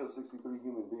no. I've killed 63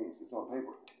 human beings. It's on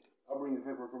paper. I'll bring the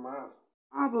paper from my house.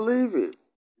 I believe it.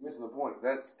 You're missing the point.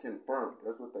 That's confirmed.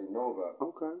 That's what they know about.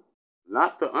 Okay.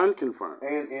 Not the unconfirmed.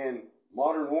 And in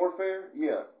modern warfare,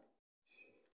 yeah.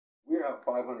 We're at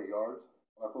 500 yards,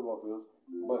 5 football fields,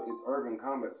 but it's urban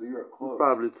combat, so you're up close. You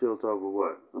probably killed over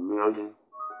what? 1 million?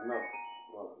 No,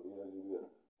 you didn't do that.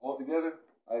 Altogether,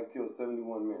 I have killed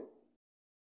 71 men.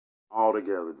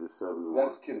 Altogether, just 71.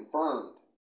 That's confirmed.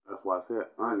 That's why I said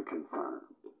unconfirmed.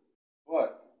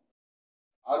 But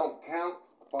I don't count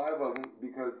 5 of them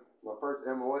because my first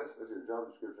MOS, that's your job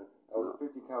description, I was a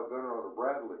 50 cal gunner on a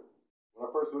Bradley. When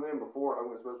I first went in, before I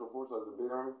went Special Forces, I was a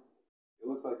big army. It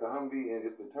looks like a Humvee, and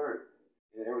it's the turret.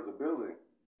 And there was a building.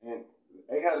 And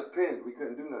they had us pinned. We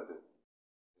couldn't do nothing.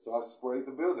 So I sprayed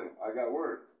the building. I got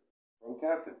word from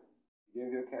Captain. He gave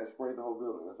me a cat, sprayed the whole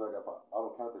building. That's why I got 5. I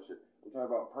don't count this shit. I'm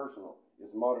talking about personal.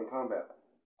 It's modern combat.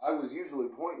 I was usually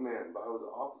point man, but I was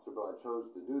an officer, but I chose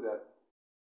to do that.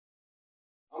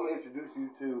 I'm going to introduce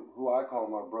you to who I call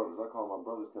my brothers. I call my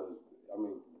brothers because,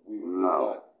 we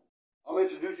No. I'm going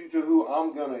to introduce you to who I'm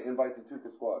going to invite to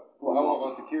Tukie Squad. Who I want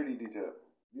on security detail.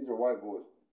 These are white boys.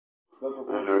 Special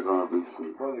And they're going to be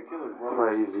some brother killers, bro.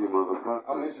 crazy motherfuckers.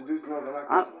 I'm going to introduce you.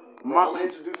 I'm going to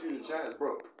introduce you to Chaz,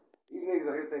 bro. These niggas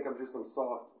out here think I'm just some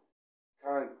soft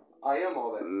kind. I am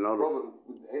all that. No,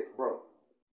 bro.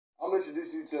 I'm going to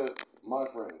introduce you to my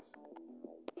friends.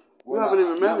 You haven't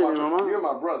even met me, Mama. You're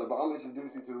my brother, but I'm going to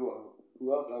introduce you to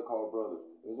who else I call brothers.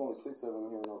 There's only 6 of them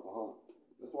here in Oklahoma.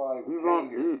 That's why I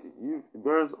came here.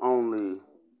 There's only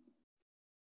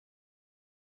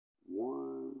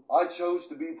 1. I chose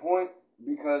to be point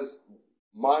because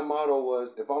my motto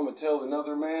was, if I'm going to tell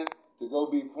another man to go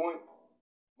be point,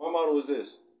 my motto is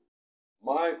this.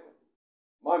 My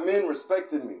men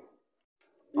respected me.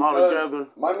 Altogether.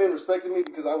 My men respected me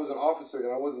because I was an officer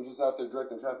and I wasn't just out there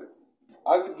directing traffic.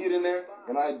 I would get in there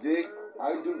and I'd dig.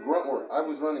 I'd do grunt work. I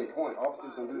was running point.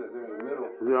 Officers don't do that. They're in the middle.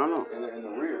 Yeah, I know. And they're in the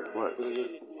rear. Right.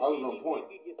 I was on point.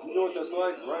 You know what that's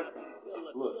like, right?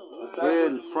 Look,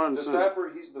 the sapper,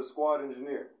 he's the squad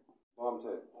engineer. Bomb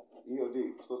tech.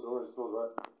 EOD. Supposed to right?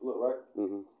 Look, right?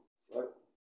 Mm-hmm. Right?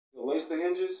 He'll lace the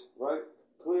hinges, right?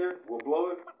 Clear. We'll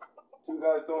blow it. 2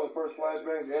 guys throwing the first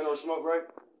flashbangs and or smoke, right?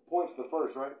 Points the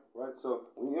first, right? Right? So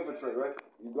when you infiltrate, right?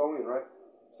 You go in, right?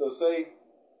 So say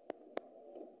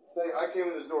I came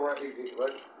in this door, right?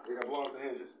 Right? They got blown up the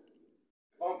hinges.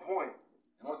 If I'm point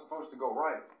and I'm supposed to go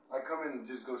right, I come in and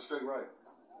just go straight right.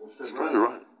 Go straight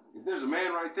right. If there's a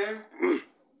man right there,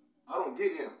 I don't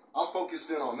get him. I'm focused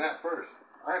in on that first.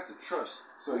 I have to trust.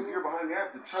 So if you're behind me, I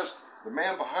have to trust the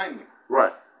man behind me.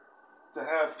 Right. To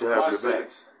have my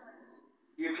 6.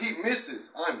 If he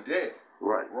misses, I'm dead.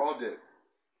 Right. We're all dead.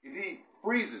 If he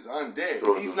freezes, I'm dead.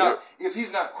 So if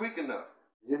he's not quick enough.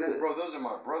 Bro, those are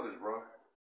my brothers, bro.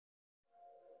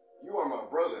 You are my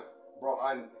brother. Bro,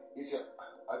 I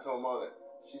told Ma that.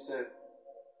 She said,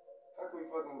 how can we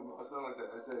fucking with my son like that?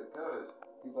 I said, cuz,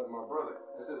 he's like my brother.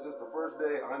 I said, since the first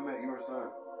day I met your son,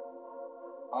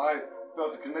 I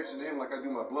felt the connection to him like I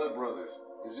do my blood brothers.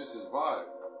 It's just his vibe.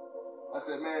 I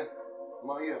said, man,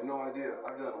 Ma, you have no idea.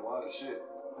 I've done a lot of shit.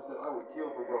 I said, I would kill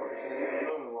for bro. She said, you haven't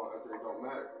known him long. I said, it don't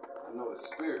matter. I know his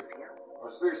spirit. Our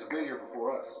spirits have been here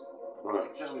before us. Right.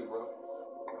 I'm telling you, bro.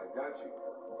 I got you.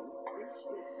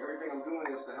 Everything I'm doing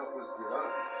is to help us get up.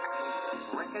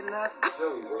 I'm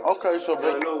telling you, bro. Okay, so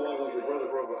I know one was your brother,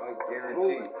 bro, but I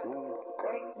guarantee.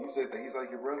 You said that he's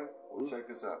like your brother? Well, check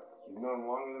this out. You've known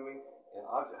him longer than me, and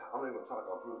I'm not even going to talk,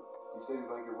 I'll prove it. You say he's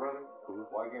like your brother?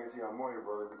 Well, I guarantee I'm more your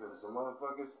brother because if some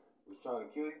motherfuckers was trying to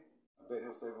kill you, I bet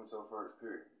he'll save himself first,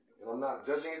 period. And I'm not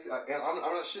judging it, and I'm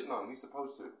not shitting on him. He's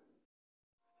supposed to.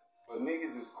 But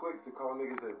niggas is quick to call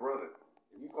niggas their brother.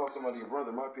 If you call somebody your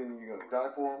brother, in my opinion, you're going to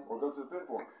die for him or go to the pen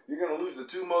for him. You're going to lose the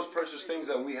 2 most precious things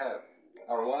that we have.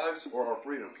 Our lives or our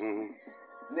freedoms. Mm-hmm.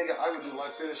 Nigga, I would do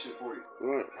life sentence shit for you.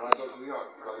 Right. And I go to the yard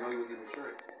because I know you would get me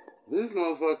straight. These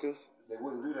motherfuckers. They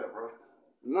wouldn't do that, bro.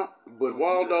 Not, but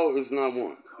Waldo is not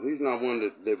one. He's not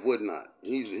one that would not.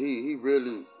 He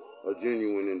really a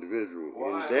genuine individual,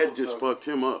 and that just fucked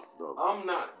him up, though. I'm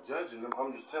not judging him.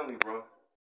 I'm just telling you, bro.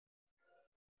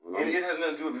 And it has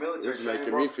nothing to do with military It's training,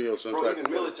 making bro. me feel some Bro, type even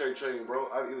of way. military training, bro.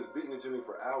 It was beating it to me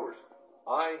for hours.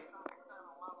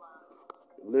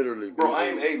 Literally. Bro,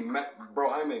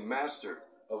 I'm a master.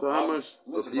 So how much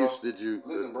abuse did you?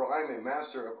 Listen, bro, I'm a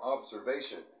master of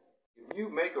observation. If you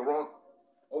make a wrong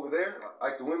over there,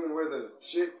 like the women wear the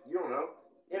shit, you don't know.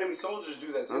 Enemy soldiers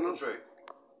do that to infiltrate.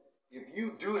 If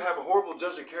you do have a horrible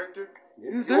judge of character,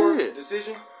 if your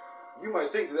decision, you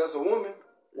might think that that's a woman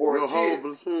or a kid.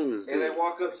 And they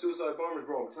walk up suicide bombers,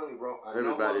 bro. I'm telling you, bro. I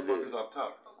know motherfuckers off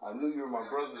top. I knew you were my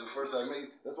brother the first time I met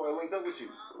you. That's why I linked up with you.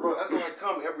 Bro, that's why I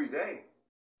come every day.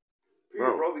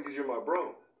 Period, bro, because you're my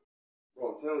bro.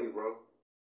 Bro, I'm telling you, bro.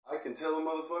 I can tell a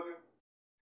motherfucker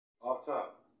off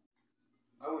top.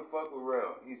 I would fuck with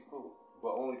Rel. He's cool.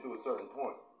 But only to a certain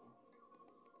point.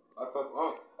 I fuck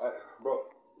bro.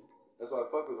 That's why I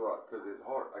fuck with Rock, because his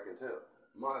heart, I can tell.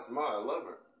 I love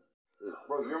her.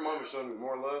 Bro, your mom has shown me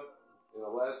more love in the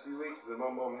last few weeks than my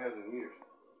mom has in years.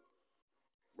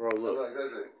 Bro, look.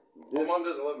 My mom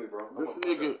doesn't love me, bro.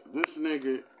 This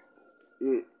nigga,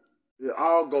 it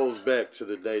all goes back to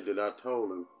the day that I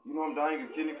told him. You know I'm dying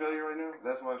of kidney failure right now?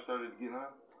 That's why I started getting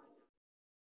high.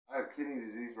 I have kidney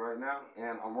disease right now,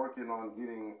 and I'm working on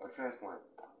getting a transplant.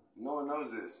 No one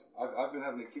knows this. I've been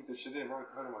having to keep this shit in right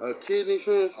behind myself. A kidney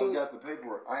transplant? I've got the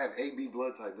paperwork. I have AB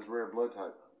blood type. This rare blood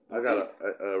type. I got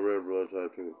a red blood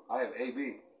type too. I have AB.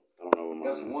 I don't know what mine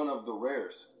is. That's one of the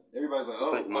rares. Everybody's like,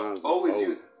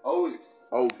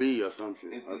 OB or some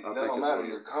shit. That don't matter.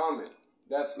 You're common.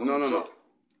 That's no.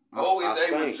 O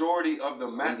is a majority of the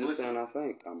listen, I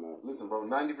think I'm at. Listen, bro.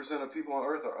 90% of people on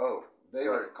Earth are O. They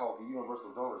are called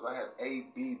universal donors. I have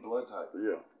AB blood type.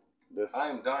 Yeah. I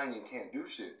am dying and can't do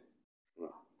shit.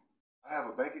 I have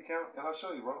a bank account, and I'll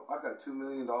show you, bro. I've got $2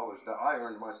 million that I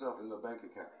earned myself in the bank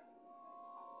account.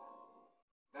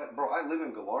 Bro, I live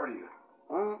in Galardia.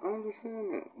 I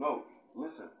understand that. No,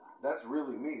 listen. That's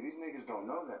really me. These niggas don't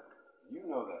know that. You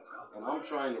know that. And I'm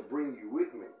trying to bring you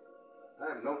with me.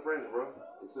 I have no friends, bro,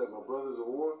 except my brothers of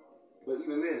war. But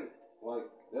even then, like,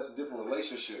 that's a different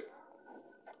relationship.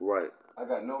 Right. I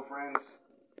got no friends.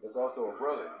 That's also a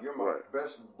brother. You're my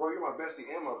best, bro. You're my bestie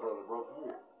and my brother, bro. Come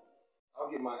here. I'll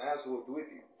get my ass whooped with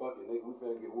you. Fuck it, nigga. We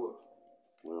finna get whooped.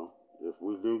 Well, if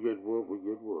we do get whooped, we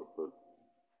get whooped. But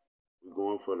we're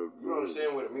going for the. You don't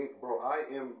understand what it means, bro. I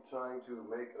am trying to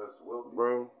make us wealthy,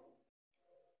 bro.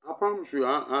 I promise you,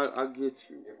 I get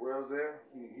you. If Rel's there,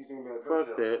 he's gonna be a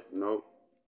fuck that. Nope.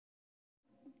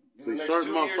 See, next 2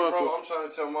 years, bro, I'm trying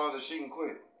to tell Mom that she can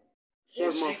quit.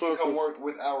 And she can come work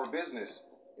with our business,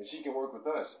 and she can work with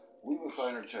us. We will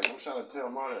sign her check. I'm trying to tell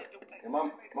Mom that. And my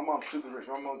mom's stupid rich.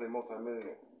 My mom's a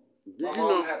multi-millionaire.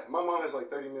 My mom has like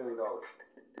 $30 million.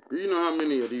 Do you know how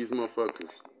many of these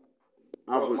motherfuckers?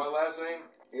 Bro, my last name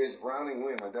is Browning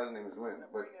Wynn. My dad's name is Wynn.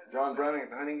 But John Browning at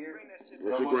the Honey Year.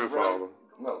 What's your grandfather?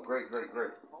 No, great.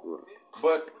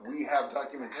 But we have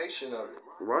documentation of it.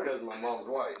 Right. Because my mom's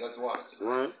white. That's why.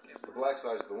 Right. The black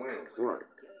side's the Wynns. Right.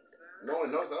 No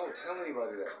one knows. I don't tell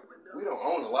anybody that. We don't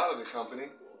own a lot of the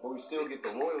company, but we still get the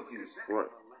royalties. Right.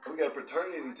 We got a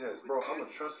paternity test. Bro, I'm a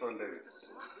trust fund baby.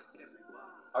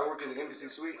 I work in the Embassy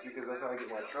Suites because that's how I get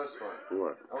my trust fund.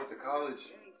 Right. I went to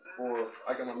college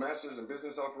I got my master's in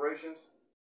business operations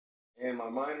and my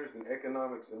minors in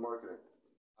economics and marketing.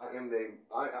 I'm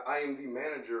the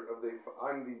manager of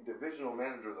I'm the divisional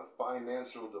manager of the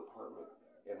financial department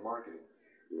and marketing.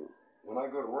 Yeah. When I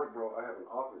go to work, bro, I have an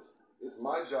office. It's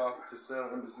my job to sell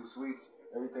Embassy Suites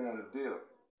everything on the deal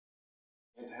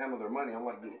and to handle their money. I'm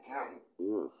like the accountant.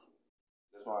 Yes.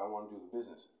 That's why I want to do the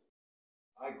business.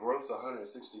 I gross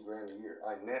 $160 grand a year.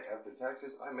 I net after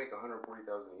taxes. I make $140,000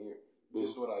 a year.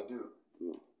 Just what I do.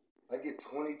 Yeah. I get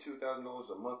 $22,000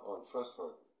 a month on trust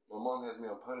fund. My mom has me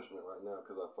on punishment right now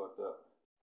because I fucked up.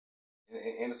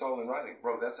 And it's all in writing.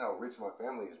 Bro, that's how rich my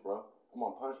family is, bro. I'm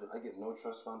on punishment. I get no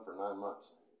trust fund for 9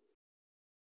 months.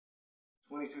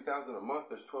 $22,000 a month,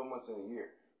 there's 12 months in a year.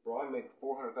 Bro, I make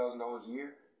 $400,000 a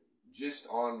year just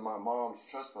on my mom's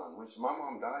trust fund. When my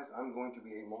mom dies, I'm going to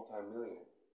be a multi-millionaire.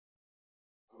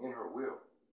 I'm in her will.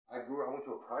 I went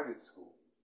to a private school.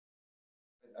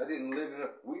 I didn't live in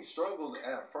we struggled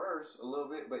at first a little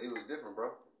bit, but it was different,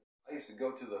 bro. I used to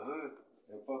go to the hood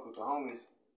and fuck with the homies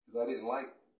because I didn't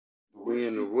like the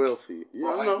rich being wealthy. Yeah,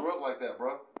 bro, I grew up like that,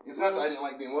 bro. It's not that I didn't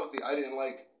like being wealthy.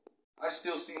 I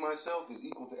still see myself as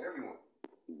equal to everyone.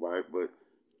 Right, but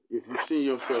if you see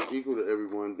yourself equal to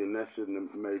everyone, then that shouldn't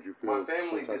have made you feel. My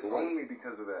family disowned me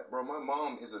because of that, bro. My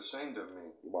mom is ashamed of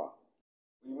me. Why? What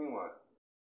do you mean why?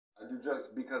 I do drugs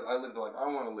because I live the life I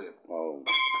want to live. Oh.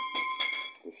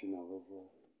 Does she not live there?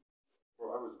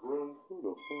 Bro, I was groomed. Who the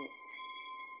fuck?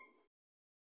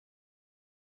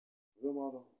 Your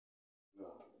mother? No.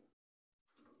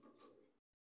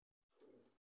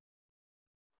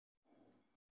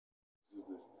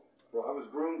 Bro, I was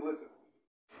groomed. Listen.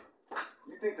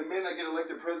 You think the men that get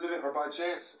elected president are by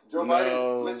chance? Joe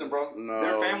Biden? Listen, bro. No.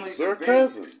 Their families They're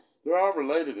cousins. They're all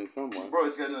related in some way. Bro,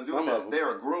 it's got nothing to do with that. They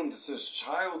are groomed since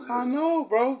childhood. I know,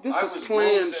 bro. This is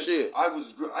planned shit. I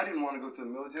didn't want to go to the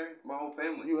military. My whole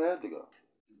family. You had to go.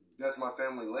 That's my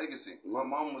family legacy. My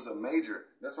mom was a major.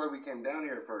 That's why we came down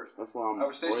here at first. That's why I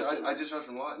was stationed. I just shot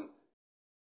from Lawton.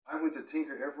 I went to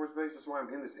Tinker Air Force Base. That's why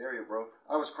I'm in this area, bro.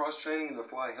 I was cross-training to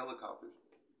fly helicopters.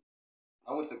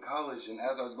 I went to college, and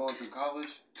as I was going through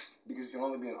college, because you can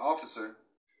only be an officer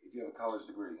if you have a college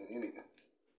degree in anything.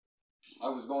 I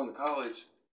was going to college.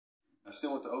 I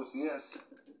still went to OCS,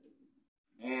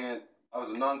 and I was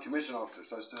a non-commissioned officer,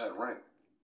 so I still had rank.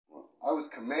 I was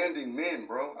commanding men,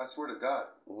 bro. I swear to God.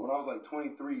 When I was like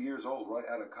 23 years old, right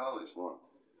out of college.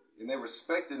 And they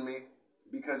respected me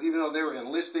because even though they were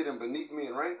enlisted and beneath me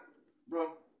in rank,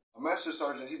 bro, a master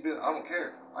sergeant, I don't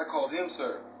care. I called him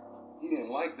sir. He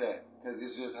didn't like that because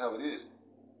it's just how it is.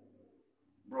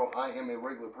 Bro, I am a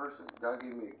regular person. God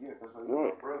gave me a gift. That's why you're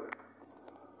my brother.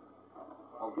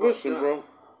 Listen, bro.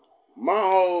 My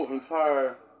whole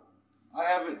entire... I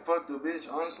haven't fucked a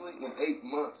bitch, honestly, in 8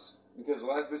 months. Because the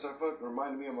last bitch I fucked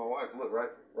reminded me of my wife. Look, right?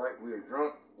 We were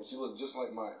drunk, and she looked just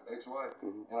like my ex-wife.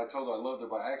 And I told her I loved her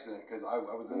by accident, because I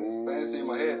was in this fantasy in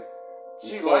my head.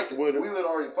 She liked it. We were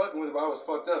already fucking with it, but I was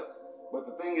fucked up. But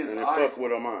the thing is, and it fucked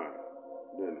with her mind,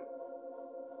 didn't it?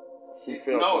 She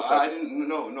felt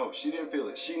No, she didn't feel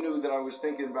it. She knew that I was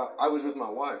thinking about, I was with my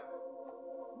wife.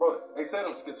 Bro, they said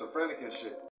I'm schizophrenic and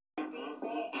shit.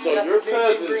 So your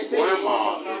cousin's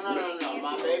grandma is... No,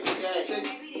 my baby daddy.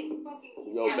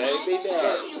 Your baby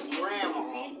daddy.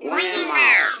 Grandma.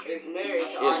 Is married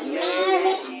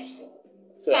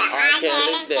to R.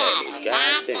 Kelly's daddy.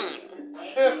 Goddamn.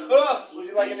 Would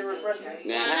you like any refreshments?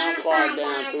 Now, how far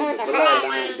down through the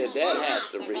bloodline did that have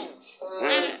to reach?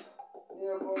 Huh?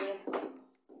 Yeah, boy.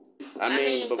 I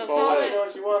mean, before I didn't know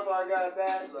what she was, so I got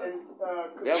that. And,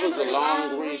 that was a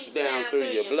long reach down through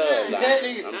your bloodline.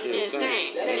 I'm just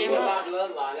saying. That ain't my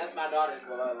bloodline. That's my daughter's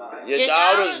bloodline. Your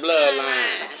daughter's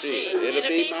bloodline. Shit, it'll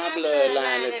be my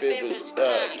bloodline if it was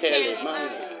Kelly's mama.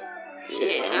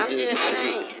 Shit, I'm just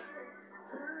saying.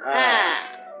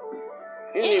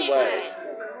 Anyway,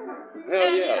 hell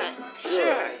yeah,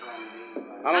 sure.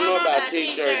 I don't know about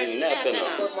t-shirt and nothing.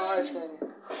 fuck my ice cream.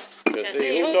 Cause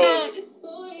see, who told you?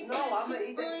 No, I'm gonna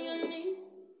eat that too.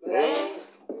 Well,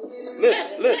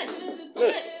 listen.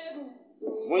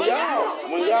 When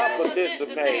y'all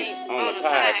participate on a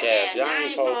podcast, y'all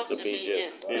ain't supposed to be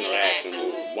just interacting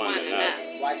with one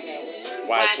another.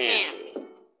 Why can't we?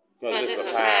 Because it's a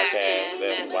podcast,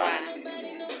 that's why.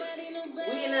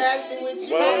 We interacting with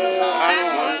you. Well, I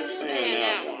don't understand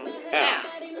that one. How?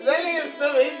 That nigga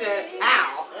stupid. He said,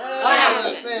 how? I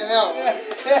understand that one.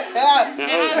 How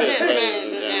is this, ladies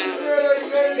and gentlemen?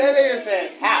 That nigga said,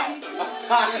 how?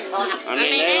 I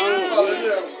mean, they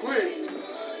don't. Quick.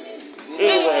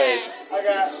 Anyways, I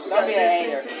got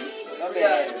hater.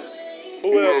 who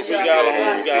else we got on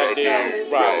the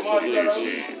goddamn roster?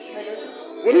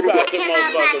 What about them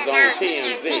motherfuckers on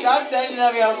TMZ? Stop changing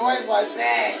up your voice like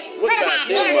that. What about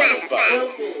them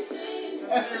motherfuckers?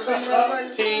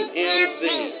 TMZ.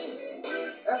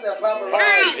 That's that Papa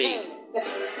Harvey.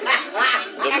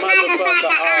 The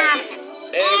motherfucker off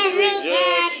every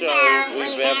judge show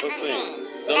we've ever seen.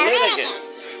 The litigant.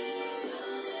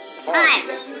 Harvey.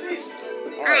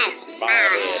 Bald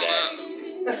head ass.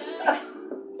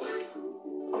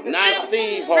 Not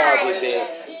Steve Harvey,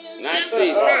 bitch. Not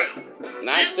Steve Harvey.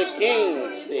 Not the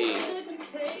King Steve.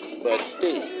 But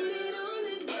Steve.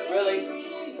 Really?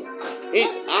 I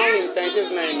don't even think his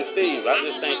name is Steve. I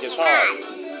just think it's Harvey.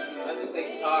 I just think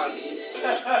it's Harvey.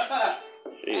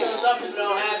 Yeah. Some people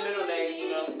don't have middle names, you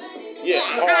know. Yeah,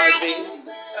 Harvey.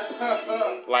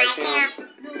 Like him.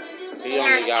 He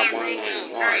only got one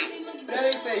name, Harvey. That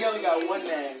nigga said he only got one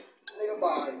name. Nigga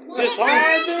body. This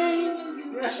Harvey?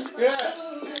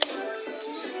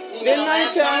 Didn't I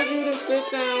tell you to sit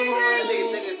down, That Harvey?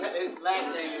 nigga said his last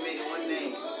name and made it one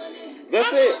name.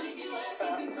 That's it.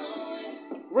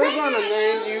 We're gonna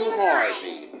name you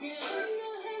Harvey.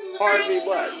 Harvey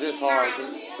what? Just Harvey.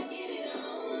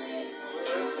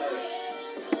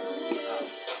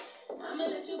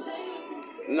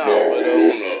 No, but on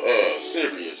a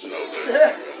serious note.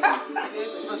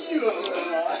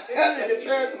 That nigga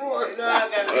transformed. You know I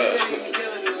got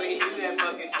killing me when he do that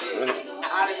fucking shit.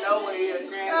 Out of nowhere, he'll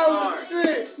transform. Oh,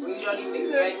 shit. When you don't even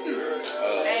expect it.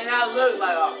 And I look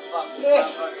like, oh, fuck.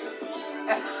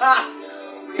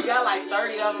 He got like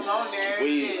 30 of them on there and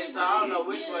shit, so I don't know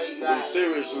which one he got. We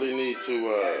seriously need to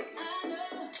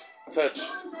touch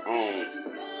on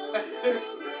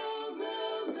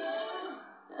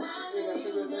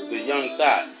young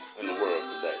thoughts in the world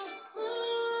today.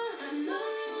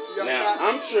 Now,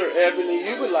 I'm sure, Ebony,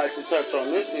 you would like to touch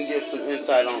on this and give some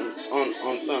insight on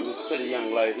something to the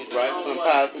young ladies, right? Some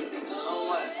positive. On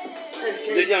what?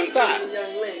 The young thoughts.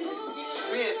 Young ladies.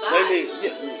 They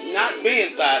need, not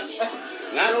being thoughts.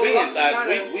 Not being thoughts.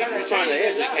 We trying to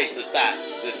educate the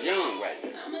thoughts that's young right now.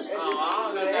 Oh, I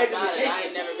don't know that thought. I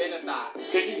ain't never been a thought.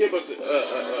 Could you give us a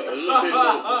little bit more?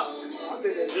 I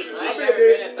ain't never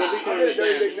been a thought. Can we turn it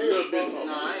down just a little bit more?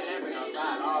 No, I ain't never been a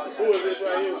thought. Who is this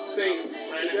right here singing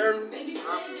right now?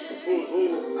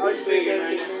 Who's singing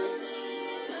right now?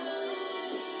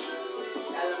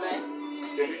 LMA.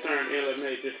 Can we turn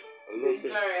LMA just a little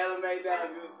bit? Turn LMA down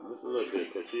just Just a little bit,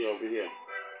 because she over here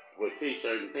with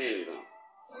t-shirt and panties on.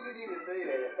 She didn't even say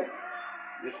that.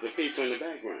 Just the people in the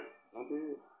background. Don't be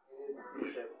rude.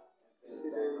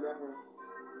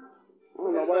 I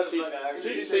don't know why she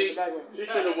should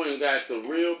have went and got the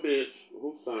real bitch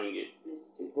who sung it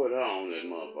and put her on that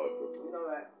motherfucker. You know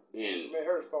that? And Made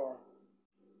her star.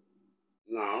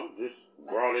 no, just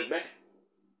brought it back.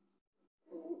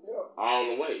 All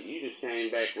the way. You just came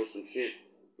back with some shit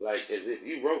like as if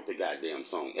you wrote the goddamn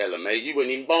song. LMA, you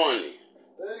wasn't even born then.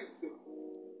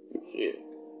 Shit.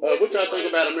 What y'all think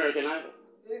about American Idol?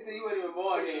 They said you wasn't even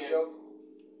born then.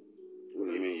 What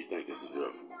do you mean you think it's a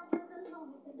joke?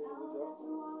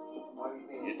 Why do you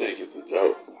think? You think it's a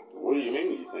joke? What do you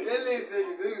mean you think? They didn't say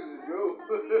you think it's a joke.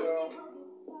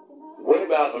 What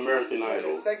about American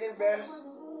Idol? The second best.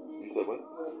 You said what?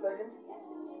 The second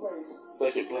place.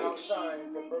 Second place.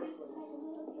 Outshine the first place.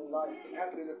 And like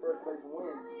after the first place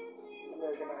wins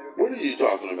American Idol. What are you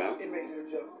talking about? It makes it a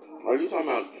joke. Are you talking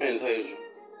about Fantasia?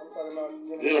 I'm talking about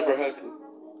Jennifer Hudson?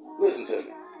 Listen to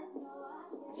me.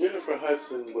 Jennifer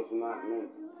Hudson was not meant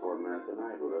for American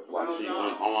Idol. That's why she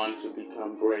went on to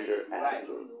become greater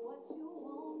actor.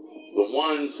 The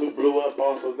ones who blew up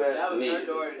off of that needed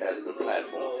it as the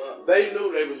platform. They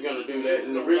knew they was going to do that,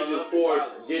 and the reason for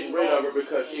getting rid of her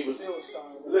because she was,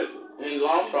 listen, and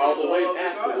lost all the weight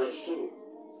afterwards too.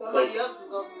 Somebody else was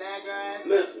going to snag her ass.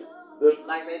 Listen,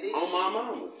 like they did. On my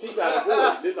mama, she got a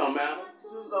voice. It don't matter.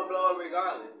 She was going to blow up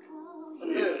regardless.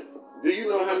 Yeah. Do you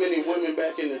know how many women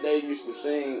back in the day used to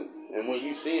sing, and when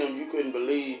you see them, you couldn't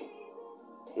believe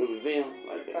it was them?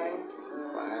 Like that.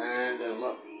 Find them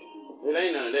up. It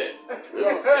ain't none of that.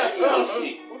 Damn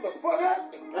shit. What the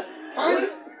fuck? Tiny?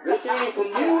 They came from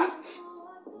you,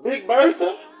 Big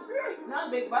Bertha.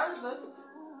 Not Big Bertha.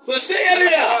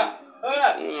 Cecilia.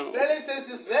 You know. That is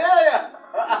Cecilia.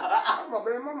 My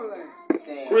baby mama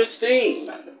name. Christine.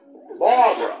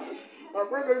 Barbara. My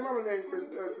baby mama name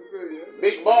is Cecilia.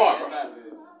 Big Barbara.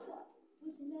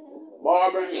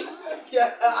 Barbara. Yeah.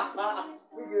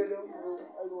 We good though.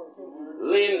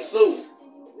 Lynn Sue.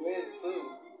 Lynn Sue.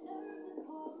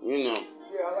 You know.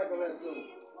 Yeah, I like the Lynn Sue.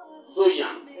 So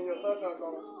young. And your son sounds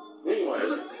on. Anyway.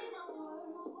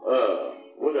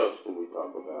 What else can we talk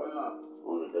about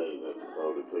on today's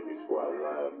episode of Tukie Squad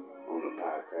Live on the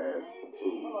podcast? To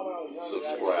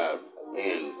subscribe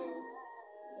and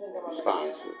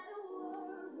sponsor.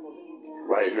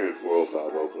 Right here in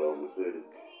 405 Oklahoma City.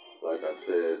 Like I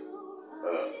said,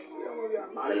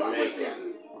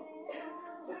 Jamaican.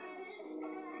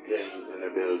 James in the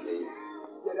building.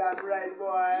 Get that right,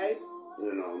 boy.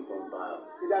 You know what I'm talking about.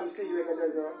 You done see you like a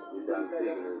girl. You done see you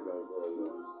like a girl.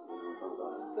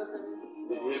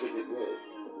 Did you ever get that?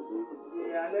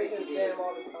 Yeah, I think it's jam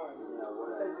all the time. I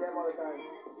say jam all the time.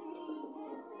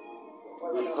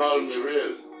 You calling me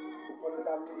really? What did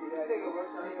I really have? I think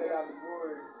I'm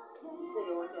bored.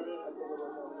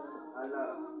 I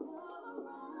know.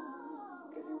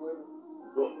 If you wouldn't.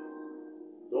 Don't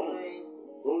do me.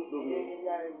 Don't do me.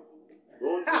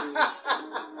 Don't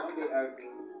get ugly.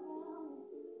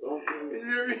 Don't do me. You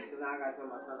hear me? Because I got to tell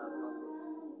my son I smoke.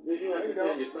 Did you have to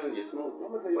tell your son you're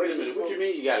smoking? Wait a minute, what you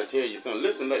mean you gotta tell your son?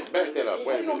 Listen, back that up.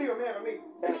 Wait a minute. He's gonna be a man for me.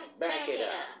 Back it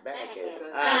up. Back it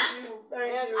up.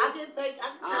 Thank you. I can take.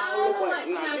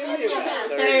 Give me about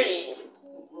 30.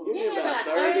 Give me about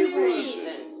 30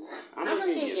 reasons. I'm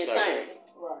gonna give you 30.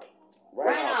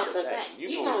 Right off the bat. You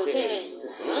gonna tell your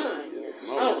son you're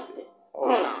smoking.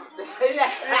 Hold on.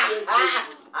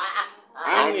 I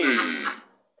need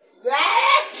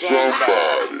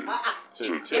somebody to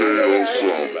tell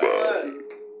somebody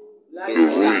the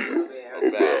real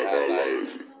about how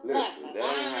life. Listen, that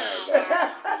ain't how it goes.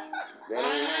 That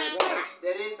ain't how it goes.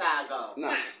 That is how it goes. No.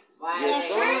 Your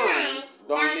son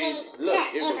don't need. Look,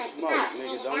 it was smoke,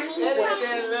 nigga. Don't even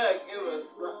question. Look, it was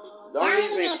smoke. Don't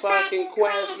even fucking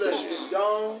question it.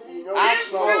 I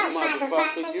smoke,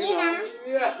 motherfucker. You know.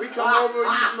 Yeah. We come over,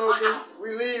 you smoking. We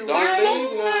leave. Don't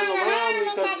leave none around me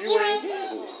because you ain't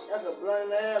getting it. That's a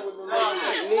blunt ass with the I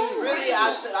need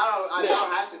I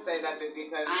don't have to say nothing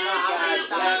because I got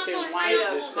black and white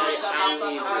to say I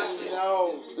need it.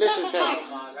 No. Listen to me.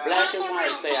 Black and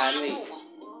white say I need it.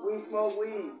 We smoke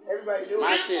weed. Everybody do it.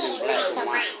 My shit is black and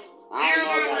white. I don't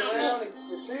know about you.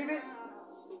 Retrieve it.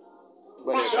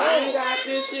 But if I ain't got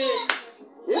this shit,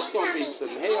 it's gonna be some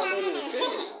hell in the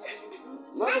city.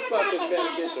 Motherfuckers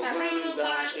better get the running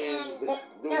dock and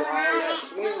do all that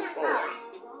swing for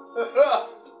it.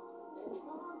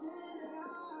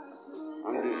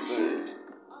 I'm just saying.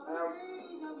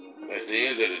 At the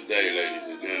end of the day, ladies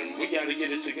and gentlemen, we gotta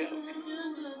get it together.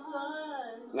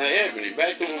 Now, Ebony,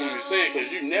 back to what we were saying,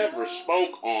 because you never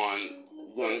spoke on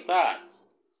young thoughts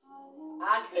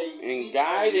and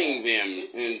guiding them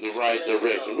in the right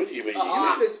direction. What do you mean? You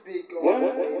can speak on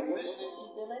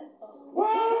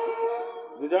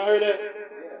What? Did y'all hear that?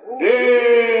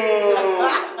 Damn!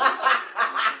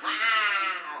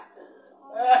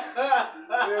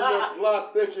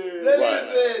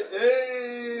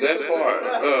 That part.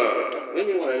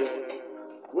 Anyway,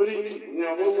 what do you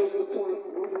now? What was the point?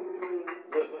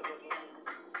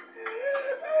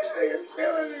 It's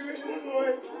killing me with this boy.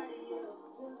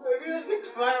 You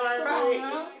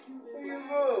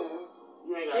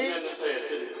ain't got nothing to say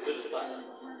to the spot.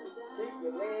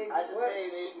 I just say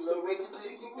these little bitches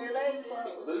need to keep their legs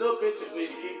closed. The little bitches need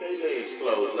to keep their legs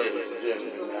closed, ladies and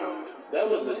gentlemen. Now, that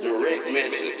was a direct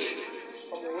message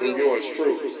from yours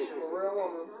truly.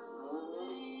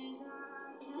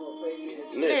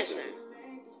 Listen.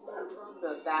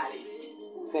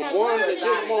 From one that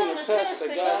didn't want to touch the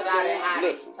goddamn.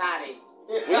 Listen.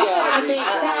 We gotta be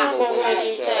strong with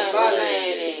each other.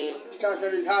 Come to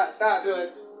these hot thoughts.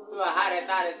 Y'all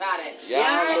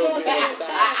little bit of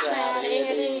thoughts out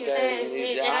here these days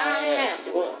need y'all ass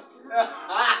whooped.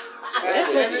 That's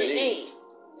what you need.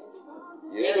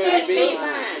 You couldn't be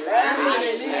mine.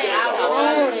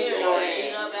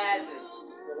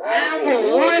 I will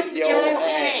whoop your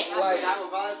ass. I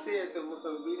would volunteer to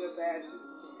beat up asses.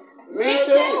 Me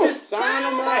too. Sign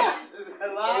them up. The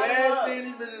last thing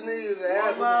these bitches need is an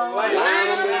ass whooping. Line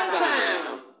them and sign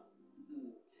them.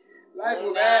 Life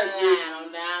will ass you.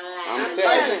 I'm Life is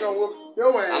telling you. gonna whoop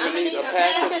your ass. I'm gonna need a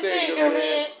pack of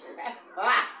cigarettes,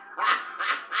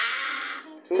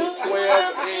 2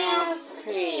 12-ounce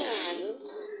cans.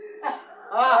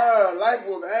 Life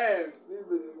will ass. These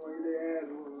bitches gonna get their ass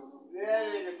whooped. That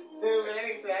nigga stupid. That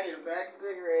nigga said I need a pack of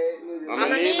cigarettes. I'm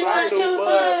gonna need my 2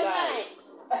 Bud Light.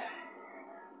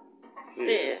 Yeah.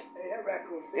 Hey, that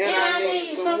raccoon sick. And I need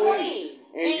some weed.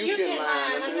 And you can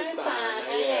line them and sign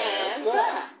their ass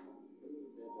up.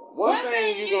 One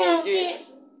thing you gonna get,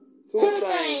 2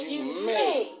 things you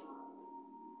may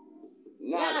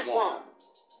not want.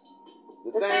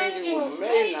 The thing you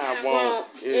may not want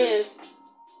is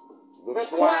the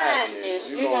quietness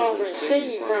you're gonna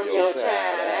receive from your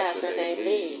child after they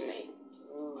leave me.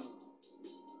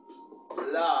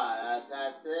 Lord, I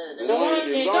said The one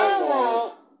you don't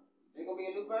want they gonna be a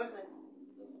new person.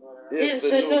 is the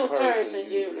new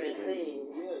person you receive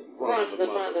from the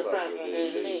motherfucker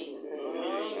that leaves.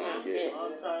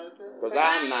 Because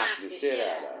I knocked the shit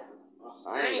out of it. I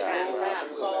ain't got it.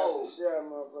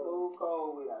 Smooth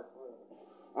cold with I swear.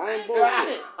 I ain't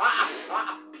bullshit.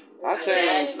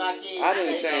 I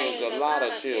didn't change a lot of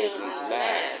children's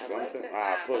lives. I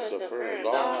put the fear of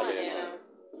God in them.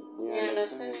 You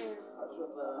understand?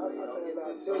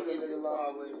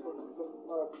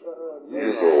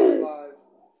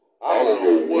 I don't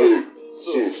know what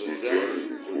Sister James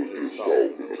was just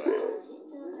talking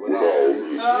about.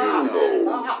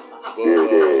 But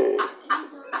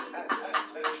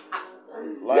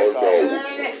like I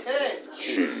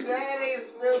that is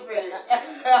stupid.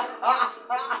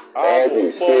 I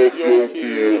will fuck your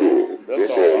kid up. That's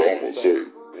all I'm gonna say.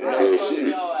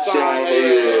 Sign their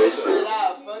ass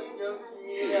up. But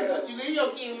you leave your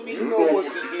kid with me. You know what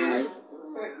to do.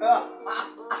 You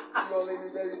gonna leave me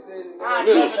babysitting?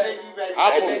 Listen, I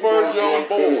prefer young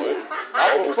boys. I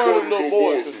prefer the little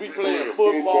boys because we playing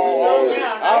football.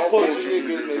 I punch a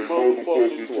nigga in their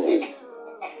motherfucking throat.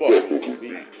 Fucking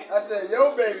beat. I said, yo,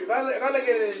 baby. If I look at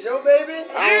it as your baby,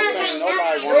 I don't think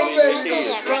nobody wants to see kids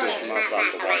with this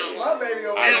motherfucker right here. my baby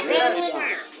gonna I be really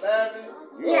don't. laughing.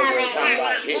 You over here talking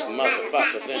about hitting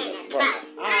motherfuckers in the throat.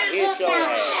 I hit your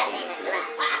ass in the throat.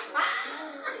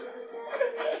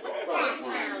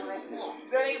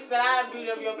 Then he said I beat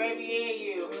up your baby and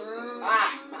you.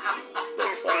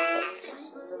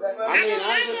 I mean,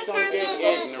 I'm just gonna get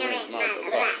ignorant,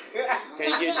 motherfucker. Can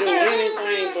you do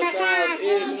anything besides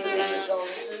ignorant?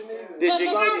 Did you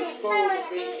go to school to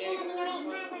be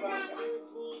ignorant?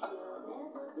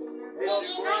 Did you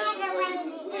graduate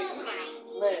ignorant?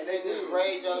 Man, They just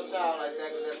raise your child like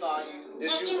that because that's all you do. If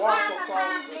you walk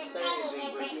across the stage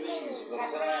and receive the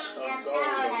black or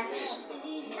gold of this,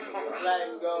 Black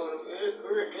and gold,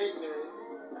 we're ignorant.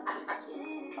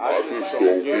 I just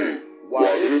don't get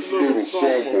why this little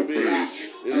son of a bitch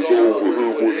is over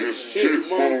here with his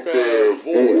chipmunk ass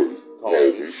voice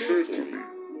talking shit to me.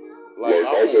 Like I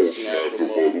won't snap the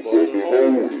motherfucking hole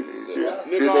in it.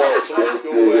 Nigga, I'll slap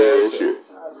your ass up.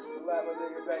 I slap a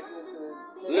nigga back into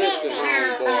Listen,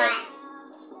 homeboy.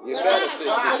 You better sit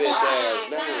your bitch ass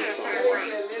down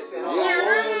somewhere. Listen, You don't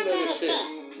want none of this shit.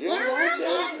 You don't want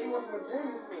that.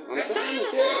 I'm trying to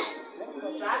tell you.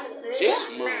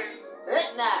 Chipmunk.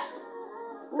 Nah.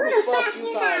 Who the fuck you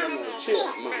calling a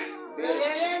chipmunk?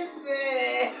 Listen.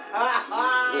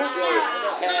 With your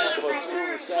half a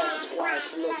tune Sasquatch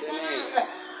looking ass.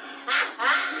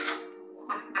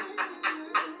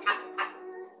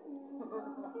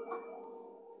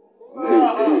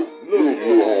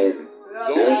 Look,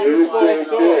 don't get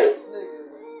fucked up.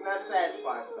 That's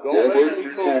Sasquatch. Don't make me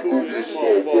come through this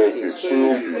motherfucking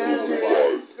scene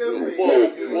like,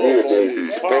 fuck you up on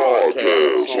this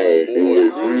podcast,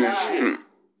 homeboy. Real shit.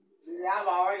 Yeah, I'm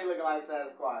already looking like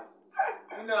Sasquatch.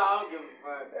 You know I don't give a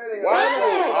fuck. Why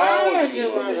don't all you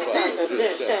motherfuckers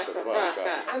just shut the fuck up?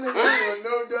 That nigga ain't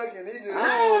no ducking. He just. I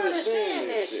don't understand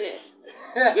this shit.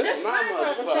 This is my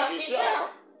motherfucking show.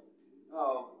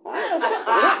 Oh.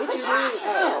 What you mean?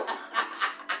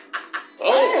 Oh. Oh,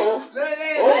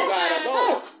 gotta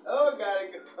go. Oh, gotta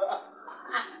go.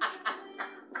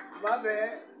 My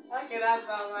bad. How can I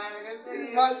stop laughing? This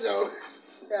is my show.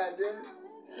 God damn it.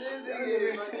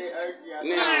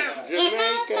 Now,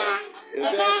 Jamaica, is that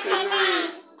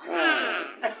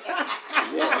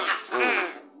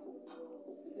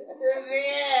your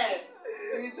name?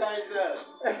 He turns up.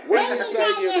 Where you say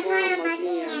you're from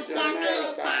again,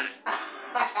 Jamaica?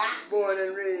 Born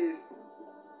and raised.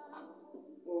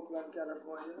 Oakland,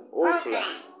 California.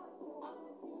 Oakland.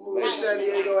 Moved to San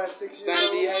Diego at 6 years old.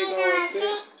 San Diego at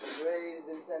 6? Raised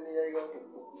in San Diego.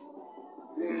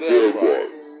 That's right.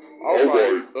 All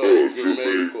right,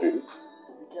 Jamaica. You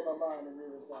kept my mind in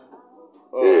Riverside.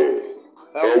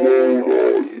 How old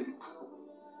are you?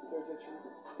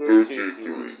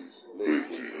 33.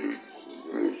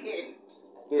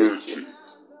 13.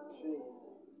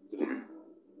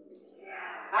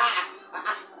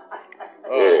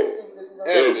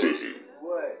 Evan.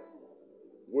 What?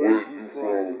 Where you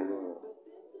from?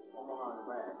 Omaha,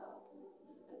 Nebraska.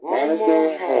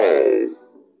 Omaha,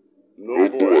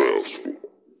 Nebraska.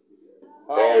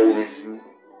 How old are you?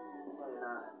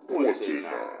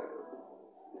 29.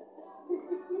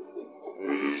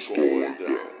 And it's going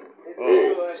down.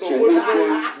 So where you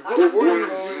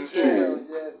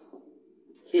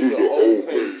to the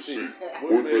OKC?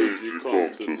 What made you come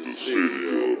to the city of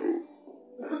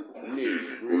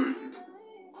nitty-gritty?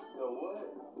 The what?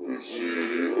 The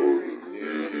city of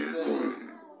nitty-gritty.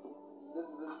 This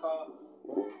is called?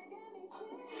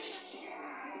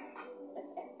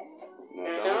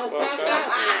 Now don't fuck up.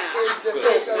 In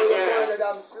Jamaica, we call it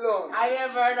I'm slow. I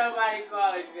never heard nobody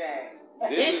call it that.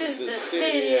 This is the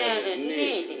city of the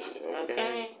nitty,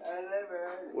 okay? I never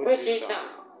heard it. What you thought?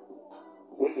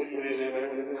 What you ain't never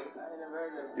heard of that? I never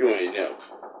heard of it. You ain't never.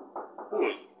 Who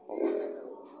is?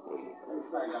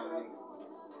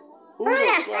 Who the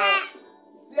fuck?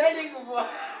 That nigga boy.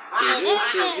 Is this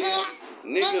shit here?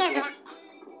 Niggas.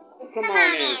 Come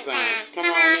on in, son. Come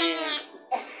on in.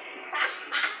 I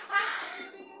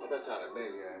thought y'all had a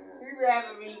baby out here. He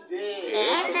rather be dead.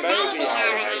 It's a baby,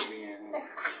 alright.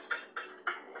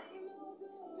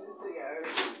 This nigga hurt.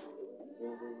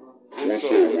 What's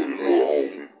up with you, little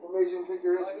homie? What made you pick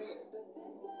your interest?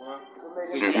 Huh? What made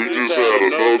We you pick just had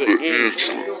another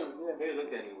incident. They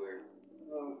looked at me weird.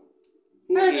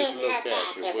 Who just looked at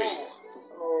you weird?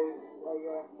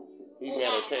 He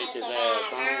better take his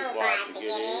ass home before I can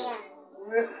get in.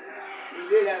 You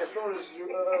did have a sauna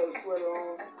sweater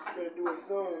on. Better do it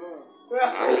soon, huh? I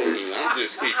mean, I'm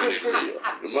just keeping it real.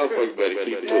 The motherfucker better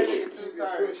keep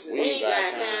pushing. We ain't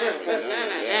got time for none of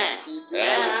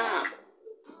that.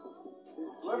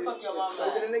 Where the fuck your mom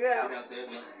Choking the at? nigga out.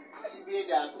 She been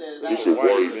downstairs. It's a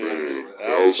white man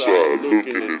outside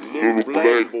looking at little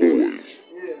black boys.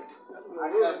 Yeah. I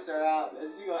cussed her out. And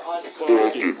she gonna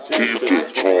Fucking teeth and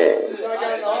tongue. So I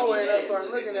got in the hallway and I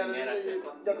started looking at him.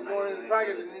 Got the going in his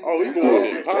pockets. And Oh, he going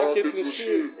in pockets and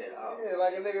shit? Yeah,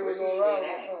 like a nigga was going around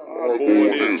or something. I'm going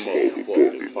in his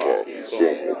motherfucking pockets, son of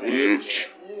a bitch.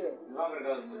 Yeah.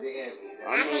 I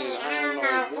mean, I don't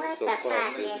know what the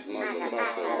fuck this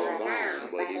motherfucker was on,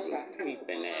 but he was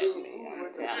peeping at me, I'm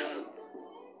telling you.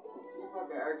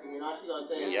 fucking irking, you know, she gonna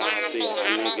say, Y'all see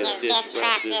how niggas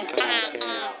disrupt this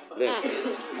podcast. Listen,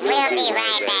 We'll be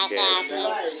right back at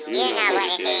you. You know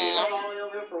what it is. all the way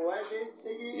over for what, bitch?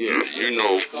 Yeah, you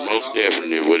know most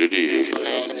definitely what it is,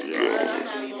 ladies and gentlemen.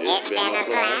 It's been a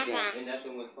pleasure.